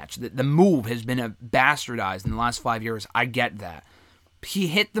move has been bastardized in the last 5 years. I get that. He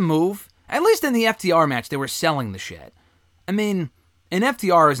hit the move. At least in the FTR match, they were selling the shit. And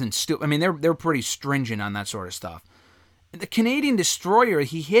FTR isn't stupid. They're pretty stringent on that sort of stuff. The Canadian Destroyer,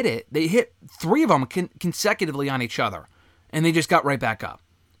 he hit it. They hit 3 of them consecutively on each other. And they just got right back up.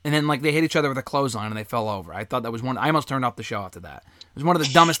 And then, like, they hit each other with a clothesline and they fell over. I thought that was I almost turned off the show after that. It was one of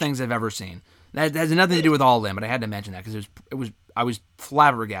the dumbest things I've ever seen. That has nothing to do with All In, but I had to mention that because it was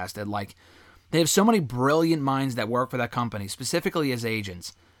flabbergasted. Like, they have so many brilliant minds that work for that company, specifically as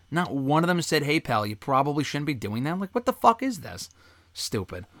agents. Not one of them said, hey, pal, you probably shouldn't be doing that. Like, what the fuck is this?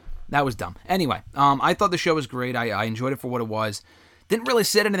 Stupid. That was dumb. Anyway, I thought the show was great. I enjoyed it for what it was. Didn't really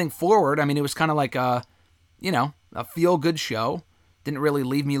set anything forward. I mean, it was kind of like a feel-good show. Didn't really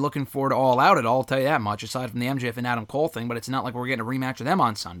leave me looking forward to All Out at all, I'll tell you that much, aside from the MJF and Adam Cole thing, but it's not like we're getting a rematch of them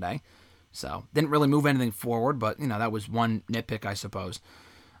on Sunday. So, didn't really move anything forward, but, that was one nitpick, I suppose.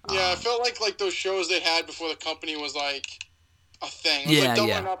 Yeah, I felt like those shows they had before the company was, like, a thing. It was like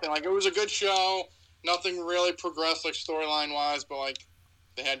Double or Nothing. Like, it was a good show. Nothing really progressed, like, storyline-wise, but, like,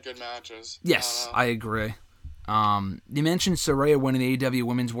 they had good matches. Yes, I agree. You mentioned Saraya winning the AEW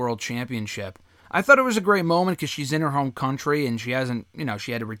Women's World Championship. I thought it was a great moment because she's in her home country and she hasn't,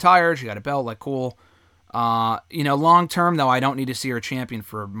 she had to retire. She got a belt, like, cool. Long term, though, I don't need to see her champion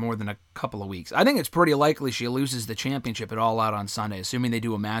for more than a couple of weeks. I think it's pretty likely she loses the championship at All Out on Sunday, assuming they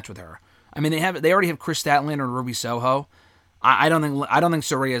do a match with her. I mean, they already have Chris Statlander and Ruby Soho. I don't think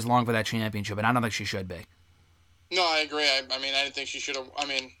Saraya is long for that championship, and I don't think she should be. No, I agree. I mean, I didn't think she should have. I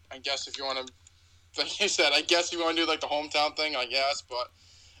mean, I guess if you want to, like you said, I guess if you want to do like the hometown thing, I guess. But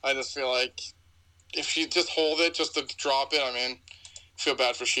I just feel like if she just hold it, just to drop it, I mean, I feel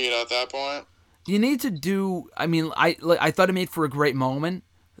bad for Sheeta at that point. You need to do. I mean, I thought it made for a great moment.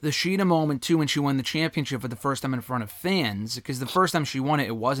 The Sheeta moment too, when she won the championship for the first time in front of fans, because the first time she won it,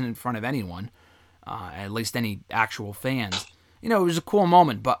 it wasn't in front of anyone, at least any actual fans. It was a cool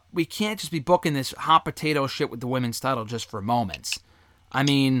moment, but we can't just be booking this hot potato shit with the women's title just for moments. I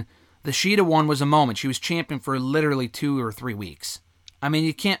mean, the Sheeta one was a moment. She was champion for literally 2 or 3 weeks. I mean,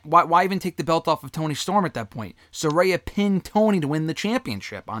 you can't. Why even take the belt off of Toni Storm at that point? Saraya pinned Toni to win the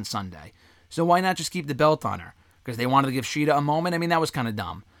championship on Sunday. So why not just keep the belt on her? Because they wanted to give Sheeta a moment? I mean, that was kind of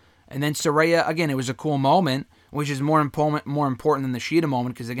dumb. And then Saraya, again, it was a cool moment, which is more important than the Sheeta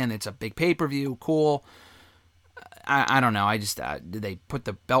moment, because, again, it's a big pay-per-view, cool. I don't know. I just did they put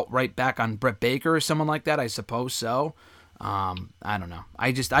the belt right back on Britt Baker or someone like that? I suppose so. I don't know.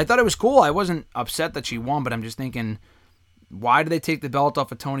 I thought it was cool. I wasn't upset that she won, but I'm just thinking, why did they take the belt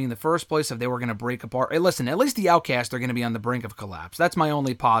off of Toni in the first place if they were going to break apart? Hey, listen, at least the Outcasts are going to be on the brink of collapse. That's my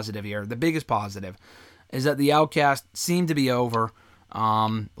only positive here. The biggest positive is that the Outcasts seem to be over.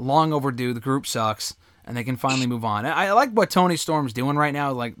 Long overdue. The group sucks, and they can finally move on. I like what Toni Storm's doing right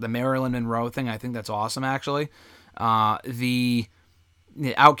now, like the Marilyn Monroe thing. I think that's awesome, actually. The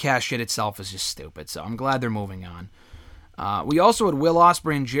Outcast shit itself is just stupid, so I'm glad they're moving on. We also had Will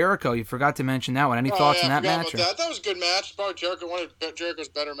Ospreay and Jericho. You forgot to mention that one. Any thoughts on that match? That was a good match. Probably one of Jericho's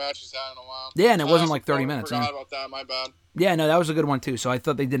better matches he's had in a while. Yeah, and it wasn't like 30 minutes. I forgot about that. My bad. Yeah, no, that was a good one too. So I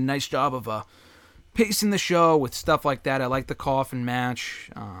thought they did a nice job of pacing the show with stuff like that. I like the coffin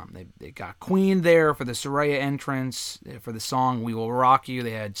match. They got Queen there for the Saraya entrance. For the song We Will Rock You,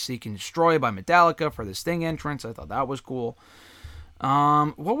 they had Seek and Destroy by Metallica for the Sting entrance. I thought that was cool.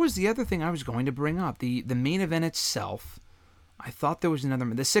 What was the other thing I was going to bring up? The main event itself. I thought there was another.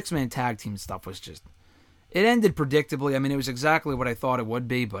 The 6-man tag team stuff was just. It ended predictably. I mean, it was exactly what I thought it would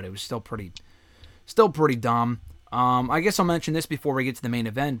be, but it was still pretty dumb. I guess I'll mention this before we get to the main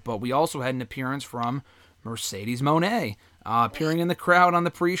event, but we also had an appearance from Mercedes Mone, appearing in the crowd on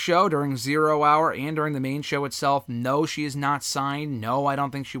the pre-show during 0 Hour and during the main show itself. No, she is not signed. No, I don't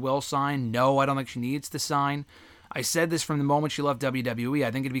think she will sign. No, I don't think she needs to sign. I said this from the moment she left WWE.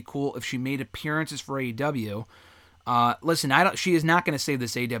 I think it'd be cool if she made appearances for AEW. Listen, she is not going to save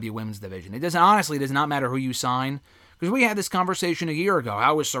this AEW women's division. It does not matter who you sign, because we had this conversation a year ago.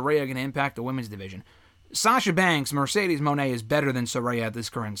 How is Saraya going to impact the women's division? Sasha Banks, Mercedes Mone is better than Saraya at this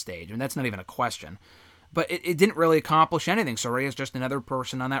current stage, and that's not even a question. But it didn't really accomplish anything. Saraya is just another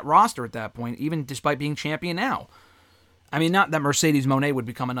person on that roster at that point, even despite being champion now. I mean, not that Mercedes Mone would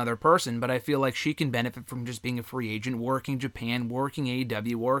become another person, but I feel like she can benefit from just being a free agent, working Japan, working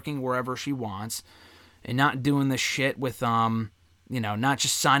AEW, working wherever she wants, and not doing this shit with, not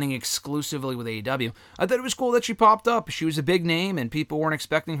just signing exclusively with AEW. I thought it was cool that she popped up. She was a big name, and people weren't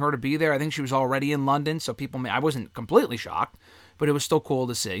expecting her to be there. I think she was already in London, so I wasn't completely shocked, but it was still cool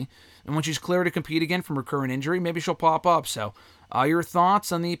to see. And when she's clear to compete again from her current injury, maybe she'll pop up. So, your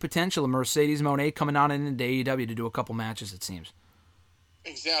thoughts on the potential of Mercedes Mone coming on into AEW to do a couple matches, it seems?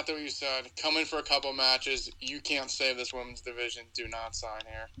 Exactly what you said. Come in for a couple matches. You can't save this women's division. Do not sign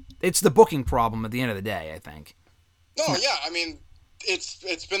here. It's the booking problem at the end of the day, I think. No, yeah. I mean,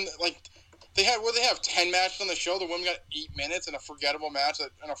 it's been like they have 10 matches on the show. The women got 8 minutes in a forgettable match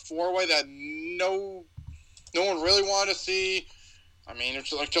and a 4-way that no one really wanted to see. I mean,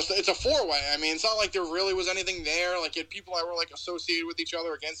 it's a 4-way. I mean, it's not like there really was anything there. Like, you had people that were like associated with each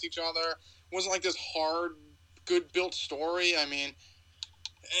other, against each other. It wasn't like this hard good built story. I mean,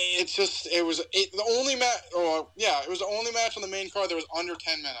 it's just it was the only match. Oh yeah, it was the only match on the main card that was under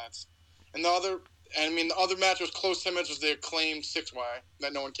 10 minutes, and the other match was close 10 minutes was the acclaimed 6-way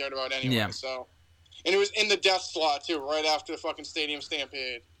that no one cared about anyway. Yeah. So, and it was in the death slot too, right after the fucking Stadium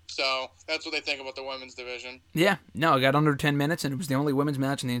Stampede. So that's what they think about the women's division. Yeah, no, it got under 10 minutes, and it was the only women's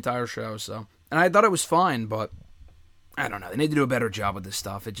match in the entire show. So, and I thought it was fine, but I don't know. They need to do a better job with this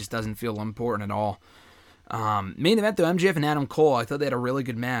stuff. It just doesn't feel important at all. Main event, though, MJF and Adam Cole. I thought they had a really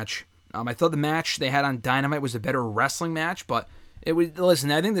good match. I thought the match they had on Dynamite was a better wrestling match, but it was.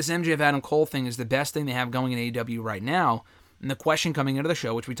 Listen, I think this MJF Adam Cole thing is the best thing they have going in AEW right now. And the question coming into the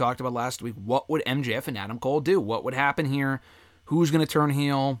show, which we talked about last week, what would MJF and Adam Cole do? What would happen here? Who's going to turn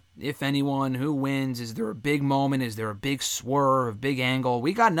heel, if anyone? Who wins? Is there a big moment? Is there a big swerve, a big angle?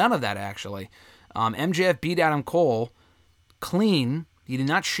 We got none of that, actually. MJF beat Adam Cole clean. He did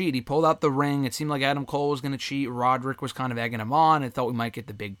not cheat. He pulled out the ring. It seemed like Adam Cole was going to cheat. Roderick was kind of egging him on. I thought we might get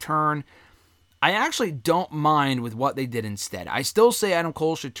the big turn. I actually don't mind with what they did instead. I still say Adam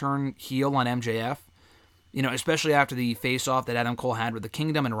Cole should turn heel on MJF, especially after the face-off that Adam Cole had with the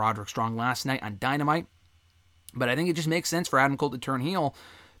Kingdom and Roderick Strong last night on Dynamite. But I think it just makes sense for Adam Cole to turn heel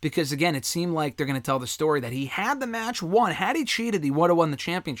because, again, it seemed like they're going to tell the story that he had the match won. Had he cheated, he would have won the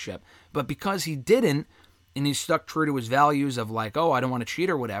championship. But because he didn't, and he stuck true to his values of like, oh, I don't want to cheat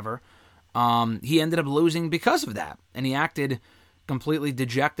or whatever, he ended up losing because of that. And he acted completely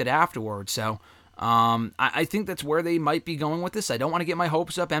dejected afterwards. So I think that's where they might be going with this. I don't want to get my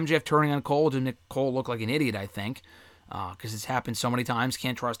hopes up. MJF turning on Cole to make Cole look like an idiot, I think, because it's happened so many times.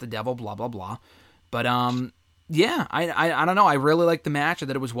 Can't trust the devil, blah, blah, blah. But, yeah, I don't know. I really liked the match. I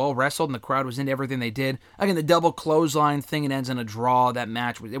thought it was well wrestled, and the crowd was into everything they did. Again, the double clothesline thing, it ends in a draw. That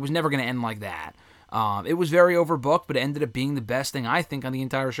match, it was never going to end like that. It was very overbooked, but it ended up being the best thing, I think, on the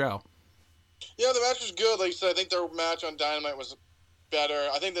entire show. Yeah, the match was good. Like you said, I think their match on Dynamite was better.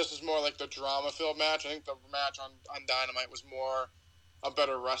 I think this is more like the drama-filled match. I think the match on Dynamite was more a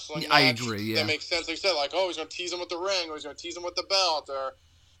better wrestling match. I agree, yeah. That makes sense. Like you said, like, oh, he's going to tease him with the ring, or he's going to tease him with the belt, or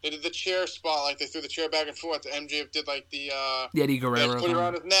they did the chair spot, like they threw the chair back and forth. MJF did like the Eddie Guerrero put it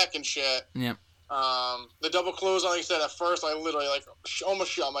around his neck and shit. Yeah. The double close, like I said, at first I literally like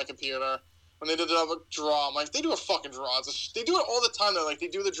almost shut my computer when they did the double draw. I'm like, they do a fucking draw. They do it all the time. They're like, they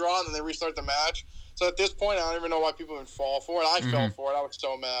do the draw and then they restart the match. So at this point, I don't even know why people even fall for it. I fell for it. I was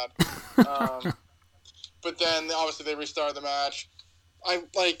so mad. But then obviously they restarted the match. I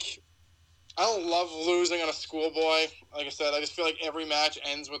don't love losing on a schoolboy. Like I said, I just feel like every match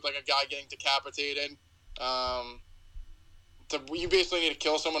ends with like a guy getting decapitated. You basically need to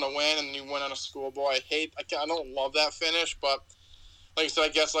kill someone to win, and then you win on a schoolboy. I don't love that finish, but like I said, I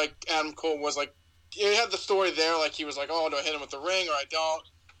guess like Adam Cole was like, he had the story there. Like he was like, oh, do I hit him with the ring or I don't?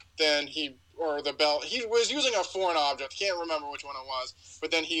 Then or the belt. He was using a foreign object. Can't remember which one it was.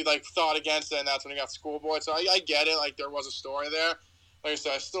 But then he like thought against it, and that's when he got schoolboy. So I get it. Like there was a story there. Like I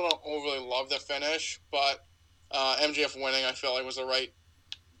said, I still don't overly love the finish, but MJF winning, I feel like was the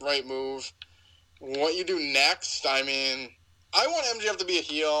right move. What you do next? I mean, I want MJF to be a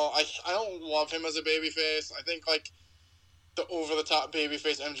heel. I don't love him as a babyface. I think like the over the top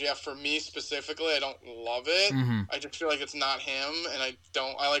babyface MJF for me specifically, I don't love it. Mm-hmm. I just feel like it's not him, and I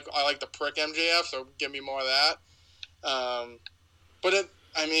like the prick MJF. So give me more of that. But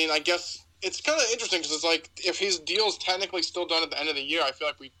I guess. It's kind of interesting because it's like if his deal's technically still done at the end of the year, I feel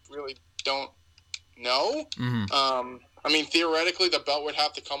like we really don't know. Mm-hmm. Theoretically, the belt would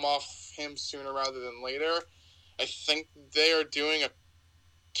have to come off him sooner rather than later. I think they are doing a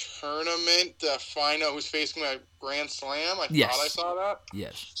tournament to find out who's facing a Grand Slam. I thought I saw that.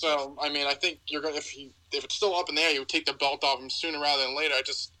 Yes. So, I think you're gonna if it's still up in there, you would take the belt off him sooner rather than later.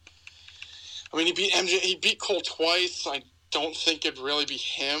 He beat MJ. He beat Cole twice. I don't think it'd really be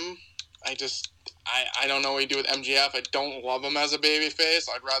him. I don't know what you do with MJF. I don't love him as a babyface.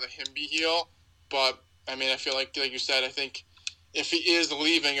 I'd rather him be heel. But, I feel like you said, I think if he is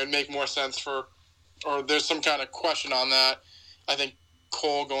leaving, it would make more sense or there's some kind of question on that. I think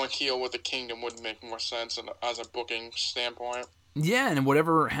Cole going heel with the Kingdom would make more sense as a booking standpoint. Yeah, and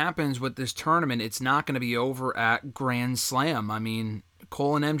whatever happens with this tournament, it's not going to be over at Grand Slam.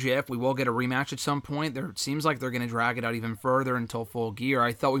 Cole and MJF, we will get a rematch at some point. It seems like they're going to drag it out even further until Full Gear.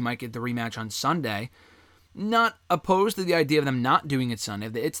 I thought we might get the rematch on Sunday. Not opposed to the idea of them not doing it Sunday.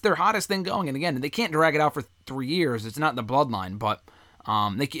 It's their hottest thing going. And again, they can't drag it out for 3 years. It's not the Bloodline, but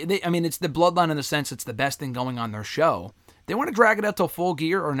it's the Bloodline in the sense it's the best thing going on their show. They want to drag it out till Full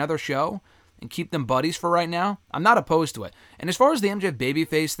Gear or another show and keep them buddies for right now. I'm not opposed to it. And as far as the MJF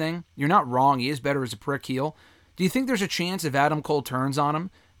babyface thing, you're not wrong. He is better as a prick heel. Do you think there's a chance if Adam Cole turns on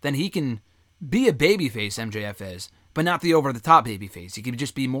him, then he can be a babyface, MJF is, but not the over-the-top babyface. He could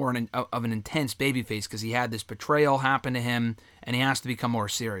just be more of an intense babyface because he had this betrayal happen to him, and he has to become more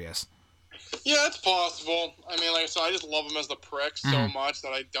serious. Yeah, it's possible. I mean, like I said, I just love him as the prick so much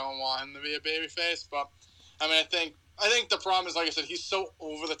that I don't want him to be a babyface. But, I mean, I think the problem is, like I said, he's so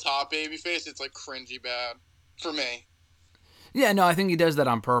over-the-top babyface, it's, like, cringy bad for me. Yeah, no, I think he does that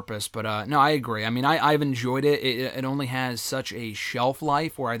on purpose, but no, I agree. I mean, I've enjoyed it. It only has such a shelf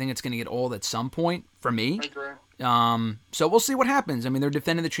life where I think it's going to get old at some point for me. I agree. So we'll see what happens. I mean, they're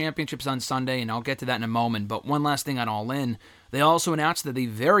defending the championships on Sunday, and I'll get to that in a moment. But one last thing on All In, they also announced at the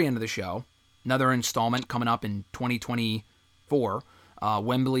very end of the show, another installment coming up in 2024,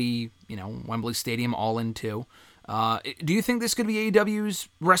 Wembley Stadium, All In 2. Do you think this could be AEW's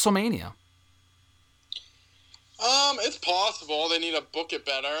WrestleMania? It's possible. They need to book it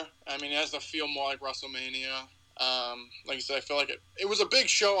better. I mean, it has to feel more like WrestleMania. Like I said, I feel like it was a big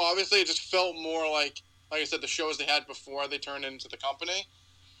show, obviously. It just felt more like I said, the shows they had before they turned into the company.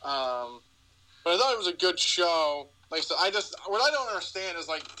 But I thought it was a good show. Like I said, what I don't understand is,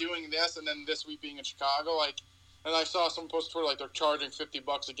 like, doing this and then this week being in Chicago. Like, and I saw some post Twitter, like, they're charging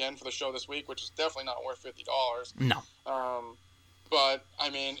 $50 again for the show this week, which is definitely not worth $50. No. But, I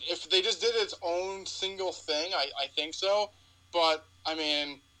mean, if they just did its own single thing, I think so. But, I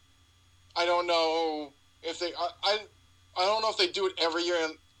mean, I don't know if they... I don't know if they do it every year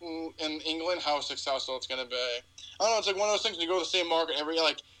in England, how successful it's going to be. I don't know, it's like one of those things, you go to the same market every year.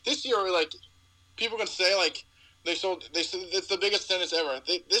 Like, this year, like, people can say, like, they said it's the biggest attendance ever.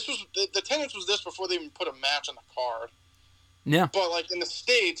 The attendance was this before they even put a match on the card. Yeah. But, like, in the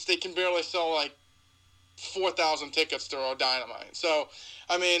States, they can barely sell, like, 4,000 tickets to Raw Dynamite. So,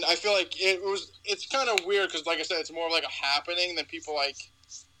 I mean, I feel like it's kind of weird because, like I said, it's more of like a happening than people like.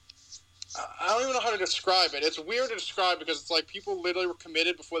 I don't even know how to describe it. It's weird to describe because it's like people literally were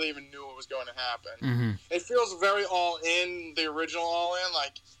committed before they even knew what was going to happen. Mm-hmm. It feels very All In, the original All In.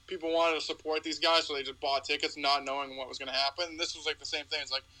 Like, people wanted to support these guys, so they just bought tickets not knowing what was going to happen. And this was like the same thing.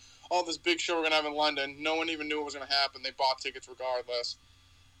 It's like, oh, this big show we're going to have in London. No one even knew what was going to happen. They bought tickets regardless.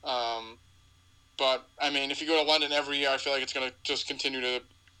 But, I mean, if you go to London every year, I feel like it's going to just continue to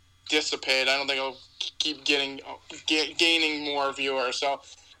dissipate. I don't think it'll keep gaining more viewers. So,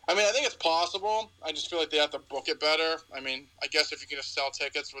 I mean, I think it's possible. I just feel like they have to book it better. I mean, I guess if you can just sell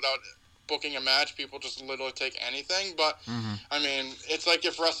tickets without booking a match, people just literally take anything. But, I mean, it's like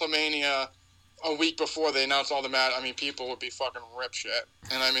if WrestleMania, a week before they announce all the match, I mean, people would be fucking rip shit.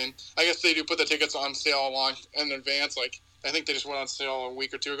 And, I mean, I guess they do put the tickets on sale in advance, like, I think they just went on sale a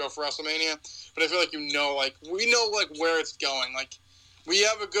week or two ago for WrestleMania. But I feel like we know where it's going. Like, we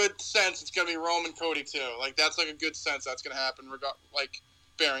have a good sense it's going to be Roman Cody, too. Like, that's, like, a good sense that's going to happen, like,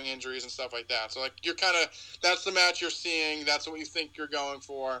 bearing injuries and stuff like that. So, like, you're kind of, that's the match you're seeing. That's what you think you're going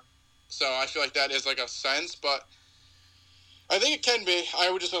for. So, I feel like that is, like, a sense. But I think it can be. I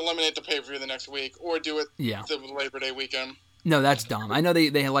would just eliminate the pay-per-view the next week or do it the Labor Day weekend. No, that's dumb. I know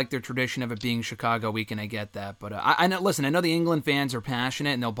they like their tradition of it being Chicago weekend. I get that, but I know. Listen, I know the England fans are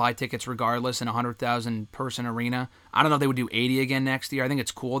passionate and they'll buy tickets regardless in a 100,000 person arena. I don't know if they would do 80 again next year. I think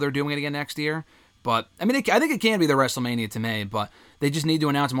it's cool they're doing it again next year. But I mean, I think it can be the WrestleMania to me. But they just need to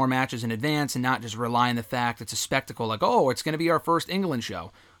announce more matches in advance and not just rely on the fact it's a spectacle. Like, oh, it's going to be our first England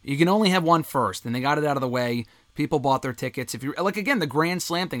show. You can only have one first, and they got it out of the way. People bought their tickets. If you like, again, the Grand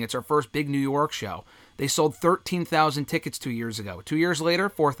Slam thing, it's our first big New York show. They sold 13,000 tickets 2 years ago. 2 years later,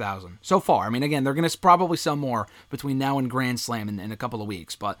 4,000. So far. I mean, again, they're going to probably sell more between now and Grand Slam in a couple of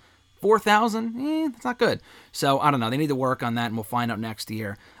weeks. But 4,000? That's not good. So, I don't know. They need to work on that, and we'll find out next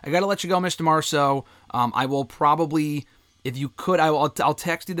year. I got to let you go, Mr. Marceau. I will probably, if you could, I'll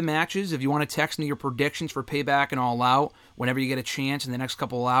text you the matches. If you want to text me your predictions for Payback and All Out, whenever you get a chance in the next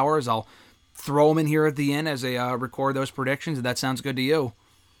couple of hours, I'll throw them in here at the end as I record those predictions, if that sounds good to you.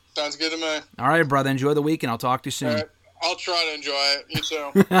 Sounds good to me. All right, brother. Enjoy the week, and I'll talk to you soon. All right. I'll try to enjoy it. You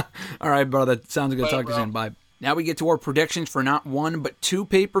too. All right, brother. Sounds good. Bye, Talk to you soon. Bye. Now we get to our predictions for not one, but two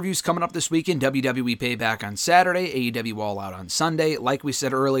pay-per-views coming up this weekend. WWE Payback on Saturday, AEW All Out on Sunday. Like we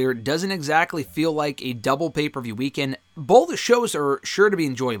said earlier, doesn't exactly feel like a double pay-per-view weekend. Both shows are sure to be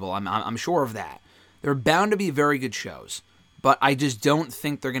enjoyable. I'm sure of that. They're bound to be very good shows. But I just don't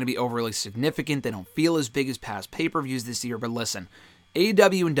think they're going to be overly significant. They don't feel as big as past pay-per-views this year. But listen,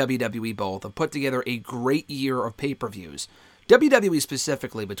 AEW and WWE both have put together a great year of pay-per-views. WWE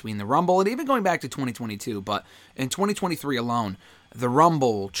specifically between the Rumble and even going back to 2022, but in 2023 alone, the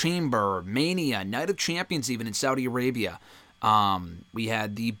Rumble, Chamber, Mania, Night of Champions even in Saudi Arabia. We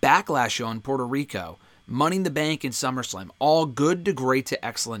had the Backlash show in Puerto Rico, Money in the Bank and SummerSlam. All good to great to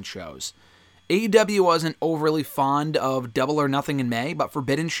excellent shows. AEW wasn't overly fond of Double or Nothing in May, but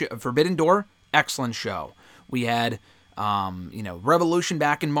Forbidden Door, excellent show. We had, Revolution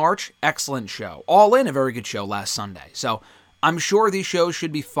back in March, excellent show. All In, a very good show last Sunday. So I'm sure these shows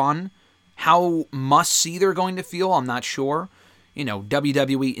should be fun. How must-see they're going to feel, I'm not sure.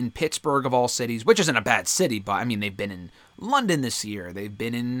 WWE in Pittsburgh of all cities, which isn't a bad city, but I mean, they've been in London this year. They've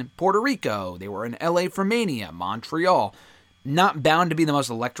been in Puerto Rico. They were in LA for Mania, Montreal. Not bound to be the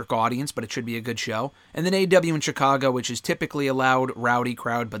most electric audience, but it should be a good show. And then AEW in Chicago, which is typically a loud, rowdy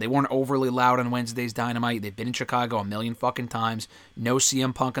crowd, but they weren't overly loud on Wednesday's Dynamite. They've been in Chicago a million fucking times. No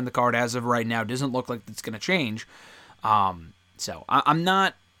CM Punk on the card as of right now. Doesn't look like it's going to change. So I'm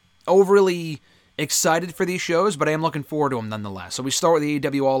not overly excited for these shows, but I am looking forward to them nonetheless. So we start with the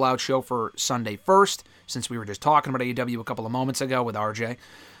AEW All Out show for Sunday first, since we were just talking about AEW a couple of moments ago with RJ.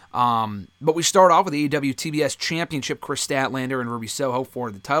 But we start off with the AEW TBS Championship, Chris Statlander and Ruby Soho for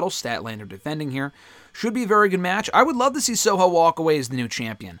the title. Statlander defending here. Should be a very good match. I would love to see Soho walk away as the new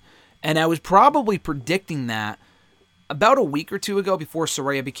champion. And I was probably predicting that about a week or two ago before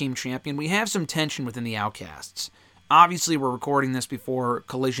Saraya became champion. We have some tension within the Outcasts. Obviously, we're recording this before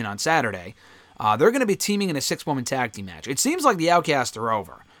Collision on Saturday. They're going to be teaming in a 6-woman tag team match. It seems like the Outcasts are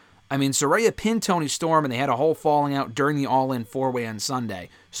over. I mean, Saraya pinned Toni Storm, and they had a whole falling out during the All In 4-way on Sunday.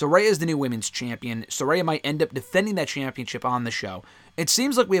 Saraya is the new women's champion. Saraya might end up defending that championship on the show. It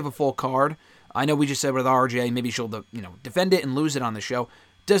seems like we have a full card. I know we just said with RJ, maybe she'll defend it and lose it on the show.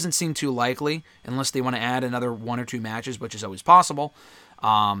 Doesn't seem too likely, unless they want to add another 1 or 2 matches, which is always possible.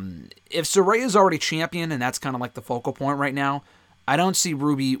 If Saraya is already champion, and that's kind of like the focal point right now, I don't see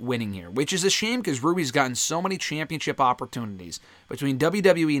Ruby winning here, which is a shame because Ruby's gotten so many championship opportunities between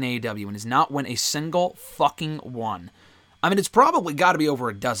WWE and AEW and has not won a single fucking one. I mean, it's probably got to be over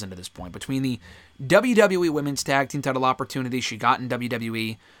a dozen at this point. Between the WWE Women's Tag Team title opportunity she got in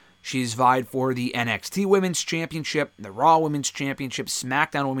WWE, she's vied for the NXT Women's Championship, the Raw Women's Championship,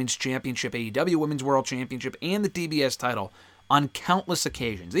 SmackDown Women's Championship, AEW Women's World Championship, and the TBS title on countless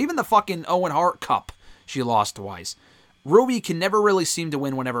occasions. Even the fucking Owen Hart Cup she lost twice. Ruby can never really seem to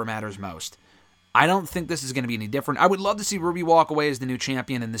win whenever it matters most. I don't think this is going to be any different. I would love to see Ruby walk away as the new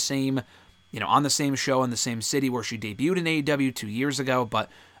champion in the same, on the same show in the same city where she debuted in AEW 2 years ago.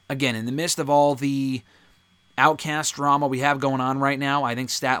 But again, in the midst of all the Outcast drama we have going on right now, I think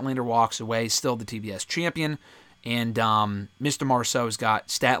Statlander walks away still the TBS champion. And Mr. Marceau's got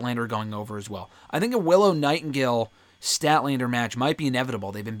Statlander going over as well. I think a Willow Nightingale Statlander match might be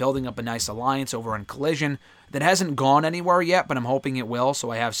inevitable. They've been building up a nice alliance over on Collision that hasn't gone anywhere yet, but I'm hoping it will.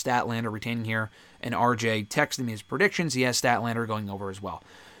 So I have Statlander retaining here, and RJ texting me his predictions. He has Statlander going over as well.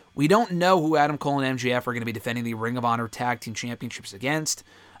 We don't know who Adam Cole and MJF are going to be defending the Ring of Honor Tag Team Championships against.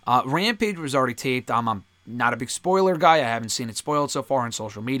 Rampage was already taped. I'm not a big spoiler guy. I haven't seen it spoiled so far on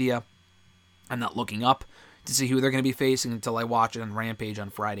social media. I'm not looking up to see who they're going to be facing until I watch it on Rampage on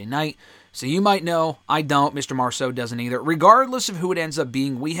Friday night. So you might know, I don't, Mr. Marceau doesn't either. Regardless of who it ends up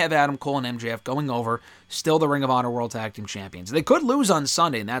being, we have Adam Cole and MJF going over, still the Ring of Honor World Tag Team Champions. They could lose on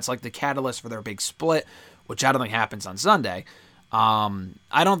Sunday, and that's like the catalyst for their big split, which I don't think happens on Sunday.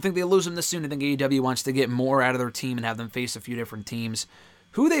 I don't think they lose them this soon. I think AEW wants to get more out of their team and have them face a few different teams.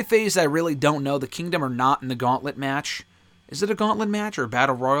 Who they face, I really don't know. The Kingdom are not in the Gauntlet match. Is it a Gauntlet match or a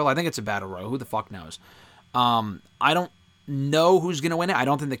Battle Royal? I think it's a Battle Royal. Who the fuck knows? I don't know who's going to win it. I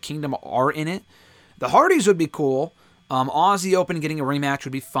don't think the Kingdom are in it. The Hardys would be cool. Aussie Open getting a rematch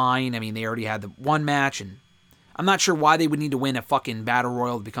would be fine. I mean, they already had the one match, and I'm not sure why they would need to win a fucking Battle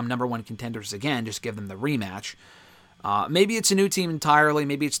Royal to become number one contenders again. Just give them the rematch. Maybe it's a new team entirely.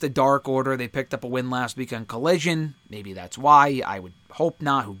 Maybe it's the Dark Order. They picked up a win last week on Collision. Maybe that's why. I would hope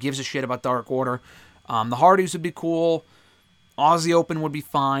not. Who gives a shit about Dark Order? The Hardys would be cool. Aussie Open would be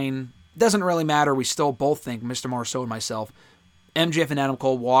fine. Doesn't really matter. We still both think, Mr. Marceau and myself, MJF and Adam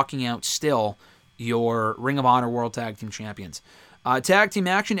Cole walking out still your Ring of Honor World Tag Team Champions. Tag team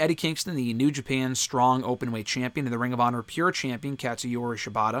action, Eddie Kingston, the New Japan Strong Openweight Champion, and the Ring of Honor Pure Champion, Katsuyori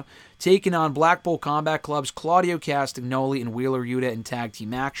Shibata, taking on Blackpool Combat Club's Claudio Castagnoli and Wheeler Yuta in tag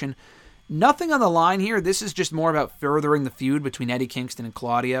team action. Nothing on the line here. This is just more about furthering the feud between Eddie Kingston and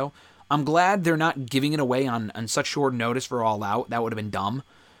Claudio. I'm glad they're not giving it away on such short notice for All Out. That would have been dumb.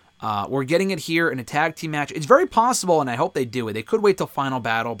 We're getting it here in a tag team match. It's very possible, and I hope they do it. They could wait till Final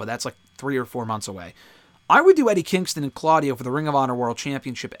Battle, but that's like 3 or 4 months away. I would do Eddie Kingston and Claudio for the Ring of Honor World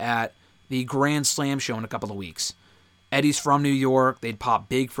Championship at the Grand Slam show in a couple of weeks. Eddie's from New York. They'd pop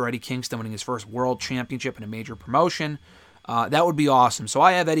big for Eddie Kingston winning his first World Championship in a major promotion. That would be awesome. So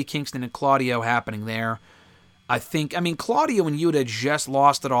I have Eddie Kingston and Claudio happening there. Claudio and Yuta just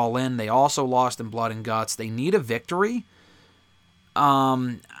lost it All In. They also lost in Blood and Guts. They need a victory.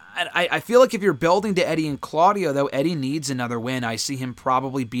 I feel like if you're building to Eddie and Claudio, though, Eddie needs another win. I see him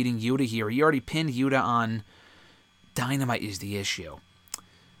probably beating Yuta here. He already pinned Yuta on Dynamite is the issue.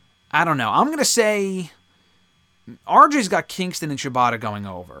 I don't know. I'm going to say RJ's got Kingston and Shibata going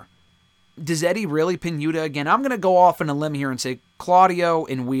over. Does Eddie really pin Yuta again? I'm going to go off on a limb here and say Claudio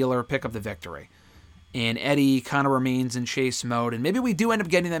and Wheeler pick up the victory. And Eddie kind of remains in chase mode. And maybe we do end up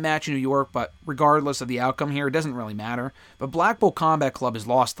getting that match in New York, but regardless of the outcome here, it doesn't really matter. But Blackpool Combat Club has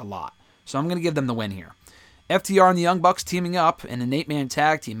lost a lot, so I'm going to give them the win here. FTR and the Young Bucks teaming up in an 8-man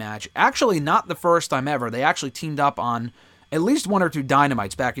tag team match. Actually, not the first time ever. They actually teamed up on at least 1 or 2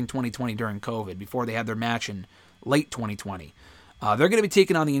 Dynamites back in 2020 during COVID, before they had their match in late 2020. They're going to be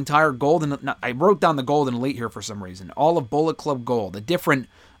taking on the entire Golden... I wrote down the Golden Elite here for some reason. All of Bullet Club Gold, a different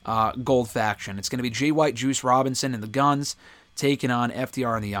Gold faction. It's going to be Jay White, Juice Robinson, and the Guns taking on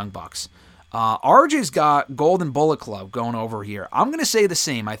FTR and the Young Bucks. RJ's got Golden Bullet Club going over here. I'm going to say the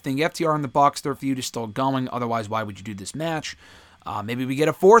same. I think FTR and the Bucks, their feud is still going. Otherwise, why would you do this match? Maybe we get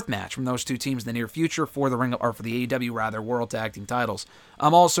a 4th match from those 2 teams in the near future for the AEW World Tag Team titles.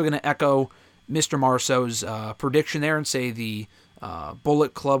 I'm also going to echo Mr. Marceau's prediction there and say the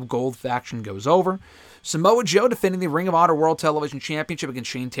Bullet Club Gold faction goes over. Samoa Joe defending the Ring of Honor World Television Championship against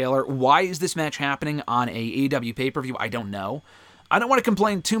Shane Taylor. Why is this match happening on a AEW pay-per-view? I don't know. I don't want to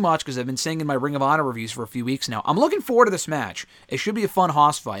complain too much because I've been saying in my Ring of Honor reviews for a few weeks now. I'm looking forward to this match. It should be a fun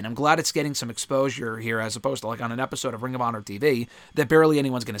hoss fight. I'm glad it's getting some exposure here as opposed to like on an episode of Ring of Honor TV that barely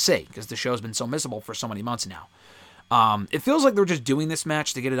anyone's going to see because the show's been so missable for so many months now. It feels like they're just doing this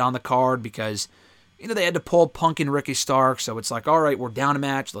match to get it on the card because, they had to pull Punk and Ricky Starks, so it's like, all right, we're down a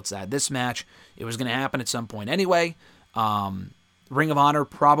match, let's add this match. It was going to happen at some point anyway. Ring of Honor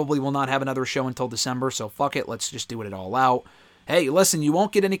probably will not have another show until December, so fuck it, let's just do it all out. Hey, listen, you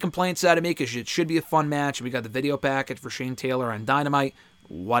won't get any complaints out of me because it should be a fun match. We got the video package for Shane Taylor on Dynamite,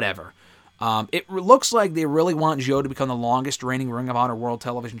 whatever. It looks like they really want Joe to become the longest reigning Ring of Honor World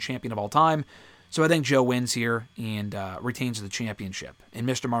Television Champion of all time, so I think Joe wins here and retains the championship, and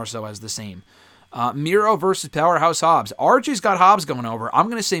Mr. Marceau has the same. Miro versus Powerhouse Hobbs. RJ's got Hobbs going over. I'm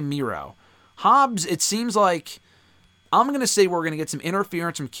going to say Miro. Hobbs, it seems like, I'm going to say we're going to get some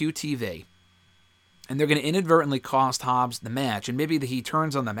interference from QTV. And they're going to inadvertently cost Hobbs the match. And maybe he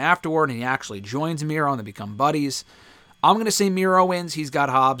turns on them afterward and he actually joins Miro and they become buddies. I'm going to say Miro wins. He's got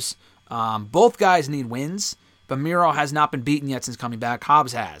Hobbs. Both guys need wins. But Miro has not been beaten yet since coming back.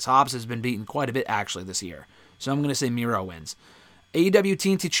 Hobbs has. Hobbs has been beaten quite a bit actually this year. So I'm going to say Miro wins. AEW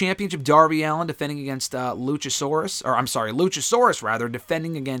TNT Championship, Darby Allin defending against Luchasaurus,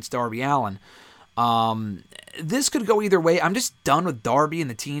 defending against Darby Allin. This could go either way. I'm just done with Darby in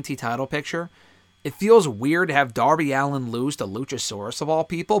the TNT title picture. It feels weird to have Darby Allin lose to Luchasaurus of all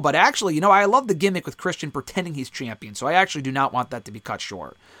people, but actually, I love the gimmick with Christian pretending he's champion, so I actually do not want that to be cut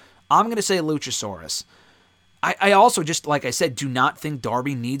short. I'm going to say Luchasaurus. I also, just like I said, do not think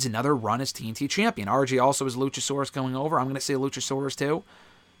Darby needs another run as TNT champion. RJ also has Luchasaurus going over. I'm going to say Luchasaurus too.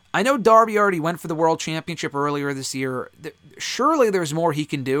 I know Darby already went for the World Championship earlier this year. Surely there's more he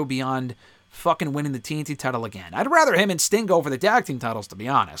can do beyond fucking winning the TNT title again. I'd rather him and Sting go for the tag team titles, to be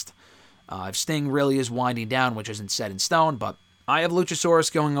honest. If Sting really is winding down, which isn't set in stone, but I have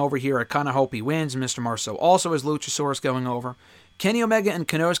Luchasaurus going over here. I kind of hope he wins. Mr. Marceau also has Luchasaurus going over. Kenny Omega and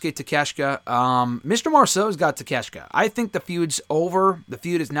Konosuke Takeshita. Mr. Marceau's got Takeshita. I think the feud's over. The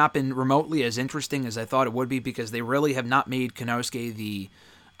feud has not been remotely as interesting as I thought it would be because they really have not made Konosuke the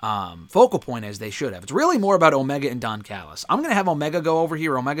focal point as they should have. It's really more about Omega and Don Callis. I'm going to have Omega go over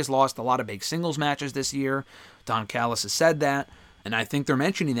here. Omega's lost a lot of big singles matches this year. Don Callis has said that. And I think they're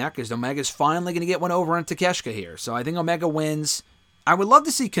mentioning that because Omega's finally going to get one over on Takeshita here. So I think Omega wins. I would love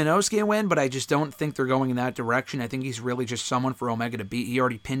to see Konosuke win, but I just don't think they're going in that direction. I think he's really just someone for Omega to beat. He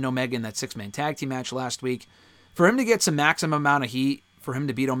already pinned Omega in that 6-man tag team match last week. For him to get some maximum amount of heat, for him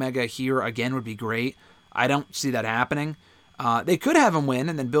to beat Omega here again would be great. I don't see that happening. They could have him win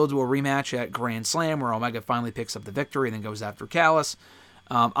and then build to a rematch at Grand Slam where Omega finally picks up the victory and then goes after Callis.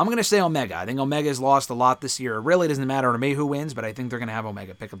 I'm going to say Omega. I think Omega's lost a lot this year. It really doesn't matter to me who wins, but I think they're going to have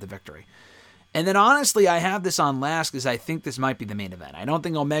Omega pick up the victory. And then honestly, I have this on last because I think this might be the main event. I don't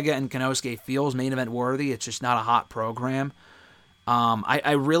think Omega and Konosuke feels main event worthy. It's just not a hot program.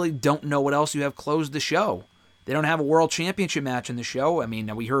 I really don't know what else you have closed the show. They don't have a world championship match in the show. I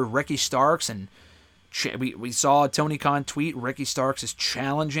mean, we heard Ricky Starks and we saw Tony Khan tweet Ricky Starks is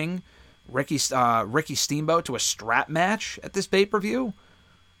challenging Ricky Steamboat to a strap match at this pay-per-view.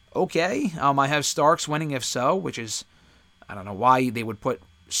 Okay, I have Starks winning if so, which is, I don't know why they would put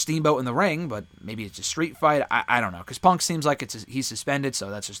Steamboat in the ring, but maybe it's a street fight. I don't know, because Punk seems like he's suspended, so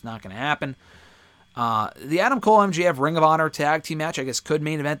that's just not going to happen. The Adam Cole MJF Ring of Honor tag team match, I guess, could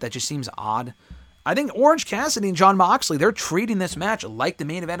main event. That just seems odd. I think Orange Cassidy and Jon Moxley, they're treating this match like the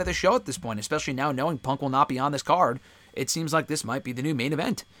main event of the show at this point, especially now knowing Punk will not be on this card. It seems like this might be the new main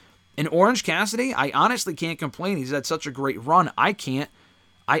event. And Orange Cassidy, I honestly can't complain. He's had such a great run. I can't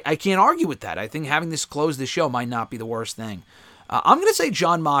argue with that. I think having this close the show might not be the worst thing. I'm going to say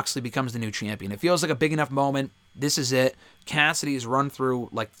Jon Moxley becomes the new champion. It feels like a big enough moment. This is it. Cassidy has run through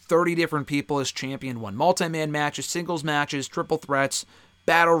like 30 different people as champion, won multi-man matches, singles matches, triple threats,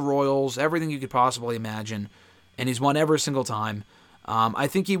 battle royals, everything you could possibly imagine. And he's won every single time. I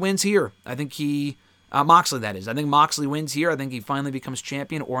think he wins here. I think Moxley, that is. I think Moxley wins here. I think he finally becomes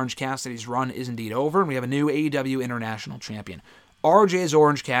champion. Orange Cassidy's run is indeed over, and we have a new AEW International Champion. RJ's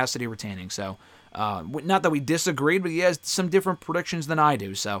Orange Cassidy retaining. So, not that we disagreed, but he has some different predictions than I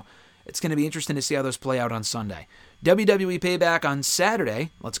do. So, it's going to be interesting to see how those play out on Sunday. WWE Payback on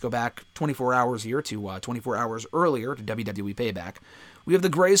Saturday. Let's go back 24 hours here to 24 hours earlier to WWE Payback. We have the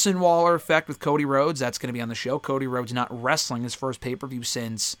Grayson Waller effect with Cody Rhodes. That's going to be on the show. Cody Rhodes not wrestling his first pay-per-view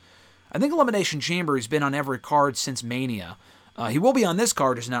since, I think, Elimination Chamber. He's been on every card since Mania. He will be on this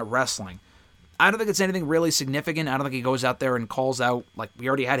card, just not wrestling. I don't think it's anything really significant. I don't think he goes out there and calls out, like we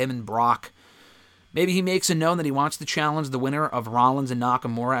already had him and Brock. Maybe he makes it known that he wants to challenge the winner of Rollins and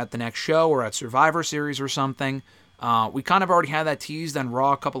Nakamura at the next show or at Survivor Series or something. We kind of already had that teased on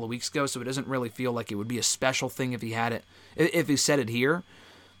Raw a couple of weeks ago, so it doesn't really feel like it would be a special thing if he had it, if he said it here.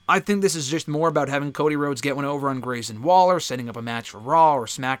 I think this is just more about having Cody Rhodes get one over on Grayson Waller, setting up a match for Raw or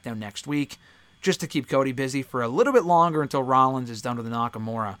SmackDown next week, just to keep Cody busy for a little bit longer until Rollins is done with the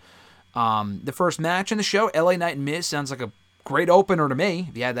Nakamura. The first match in the show, LA Knight and Miz, sounds like a great opener to me,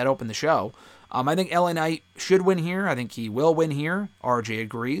 if you had that open the show. I think LA Knight should win here. I think he will win here. RJ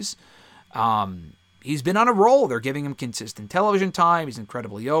agrees. He's been on a roll. They're giving him consistent television time. He's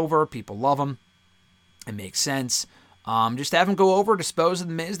incredibly over. People love him. It makes sense. Just have him go over, dispose of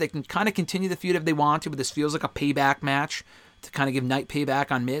the Miz. They can kind of continue the feud if they want to, but this feels like a payback match to kind of give Knight payback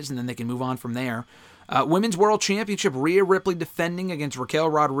on Miz, and then they can move on from there. Women's World Championship, Rhea Ripley defending against Raquel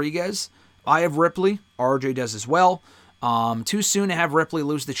Rodriguez. I have Ripley. RJ does as well. Too soon to have Ripley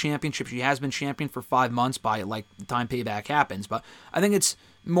lose the championship. She has been champion for 5 months by like the time Payback happens, but I think it's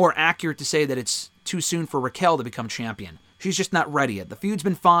more accurate to say that it's too soon for Raquel to become champion. She's just not ready yet. The feud's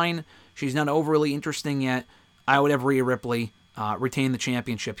been fine. She's not overly interesting yet. I would have Rhea Ripley retain the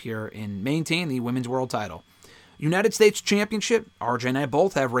championship here and maintain the Women's World title. United States Championship, RJ and I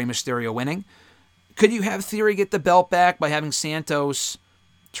both have Rey Mysterio winning. Could you have Theory get the belt back by having Santos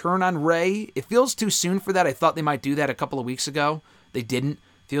turn on Rey? It feels too soon for that. I thought they might do that a couple of weeks ago. They didn't.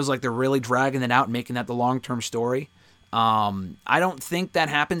 Feels like they're really dragging it out and making that the long-term story. I don't think that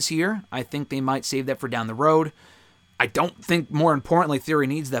happens here. I think they might save that for down the road. I don't think, more importantly, Theory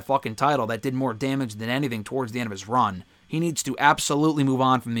needs that fucking title. That did more damage than anything towards the end of his run. He needs to absolutely move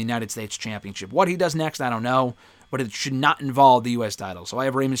on from the United States Championship. What he does next, I don't know, but it should not involve the U.S. title. So I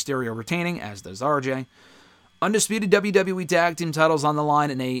have Rey Mysterio retaining, as does RJ. Undisputed WWE Tag Team titles on the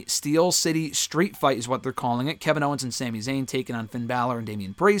line in a Steel City Street Fight is what they're calling it. Kevin Owens and Sami Zayn taking on Finn Balor and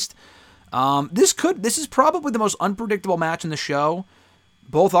Damian Priest. This is probably the most unpredictable match in the show.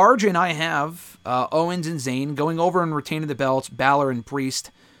 Both RJ and I have Owens and Zayn going over and retaining the belts. Balor and Priest,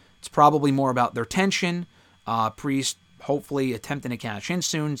 it's probably more about their tension. Priest hopefully attempting to cash in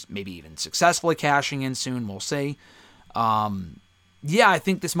soon, maybe even successfully cashing in soon. We'll see. I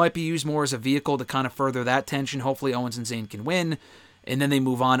think this might be used more as a vehicle to kind of further that tension. Hopefully Owens and Zayn can win, and then they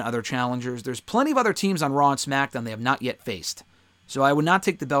move on to other challengers. There's plenty of other teams on Raw and SmackDown they have not yet faced. So I would not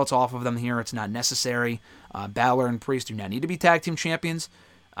take the belts off of them here. It's not necessary. Balor and Priest do not need to be tag team champions.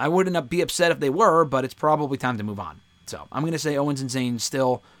 I wouldn't be upset if they were, but it's probably time to move on. So I'm going to say Owens and Zayn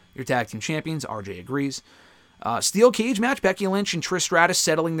still your tag team champions. RJ agrees. Steel cage match, Becky Lynch and Trish Stratus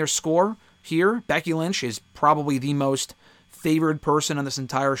settling their score here. Becky Lynch is probably the most favored person on this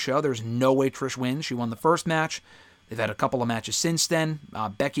entire show. There's no way Trish wins. She won the first match. They've had a couple of matches since then.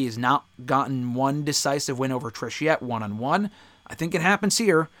 Becky has not gotten one decisive win over Trish yet, one-on-one. I think it happens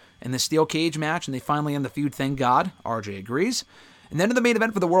here in the steel cage match, and they finally end the feud, thank God. RJ agrees. And then in the main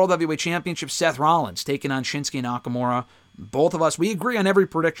event for the World Heavyweight Championship, Seth Rollins taking on Shinsuke Nakamura. Both of us, we agree on every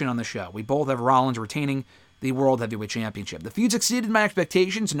prediction on the show. We both have Rollins retaining the World Heavyweight Championship. The feud's exceeded my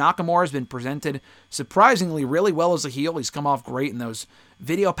expectations. Nakamura has been presented surprisingly really well as a heel. He's come off great in those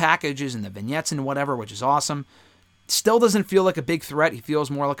video packages and the vignettes and whatever, which is awesome. Still doesn't feel like a big threat. He feels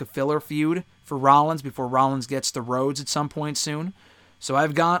more like a filler feud for Rollins before Rollins gets to Rhodes at some point soon. So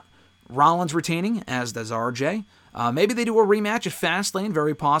I've got Rollins retaining, as does RJ. Maybe they do a rematch at Fastlane,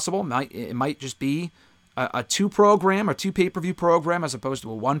 very possible. It might just be a two pay-per-view program as opposed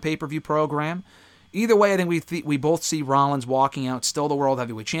to a one pay-per-view program. Either way, I think we both see Rollins walking out, still the World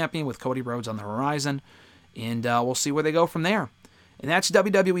Heavyweight Champion with Cody Rhodes on the horizon, and we'll see where they go from there. And that's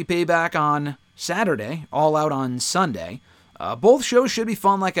WWE Payback on Saturday, All Out on Sunday. Both shows should be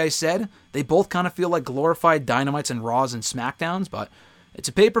fun, like I said. They both kind of feel like glorified Dynamites and Raws and SmackDowns, but it's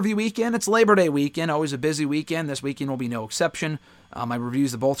a pay-per-view weekend. It's Labor Day weekend, always a busy weekend. This weekend will be no exception. My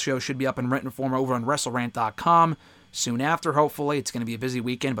reviews of both shows should be up in written form over on WrestleRant.com soon after, hopefully. It's going to be a busy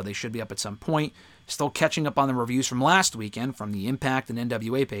weekend, but they should be up at some point. Still catching up on the reviews from last weekend, from the Impact and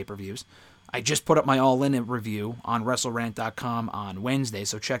NWA pay-per-views. I just put up my All In review on WrestleRant.com on Wednesday,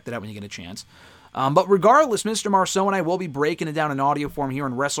 so check that out when you get a chance. But regardless, Mr. Marceau and I will be breaking it down in audio form here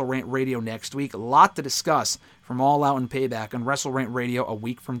on WrestleRant Radio next week. A lot to discuss from All Out and Payback on WrestleRant Radio a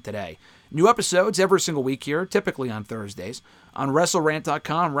week from today. New episodes every single week here, typically on Thursdays, on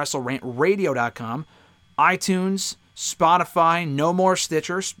WrestleRant.com, WrestleRantRadio.com, iTunes, Spotify, no more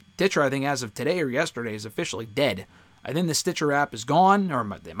Stitcher. Stitcher, I think, as of today or yesterday, is officially dead. I think the Stitcher app is gone, or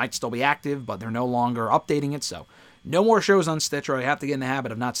it might still be active, but they're no longer updating it, so no more shows on Stitcher. I have to get in the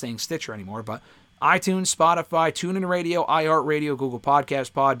habit of not saying Stitcher anymore, but iTunes, Spotify, TuneIn Radio, iHeartRadio, Google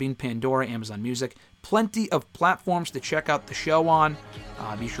Podcasts, Podbean, Pandora, Amazon Music. Plenty of platforms to check out the show on.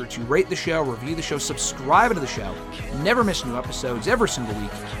 Be sure to rate the show, review the show, subscribe to the show. Never miss new episodes every single week.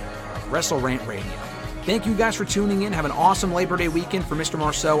 WrestleRant Radio. Thank you guys for tuning in. Have an awesome Labor Day weekend. For Mr.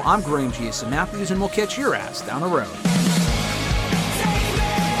 Marceau, I'm Graham GSM Matthews, and we'll catch your ass down the road.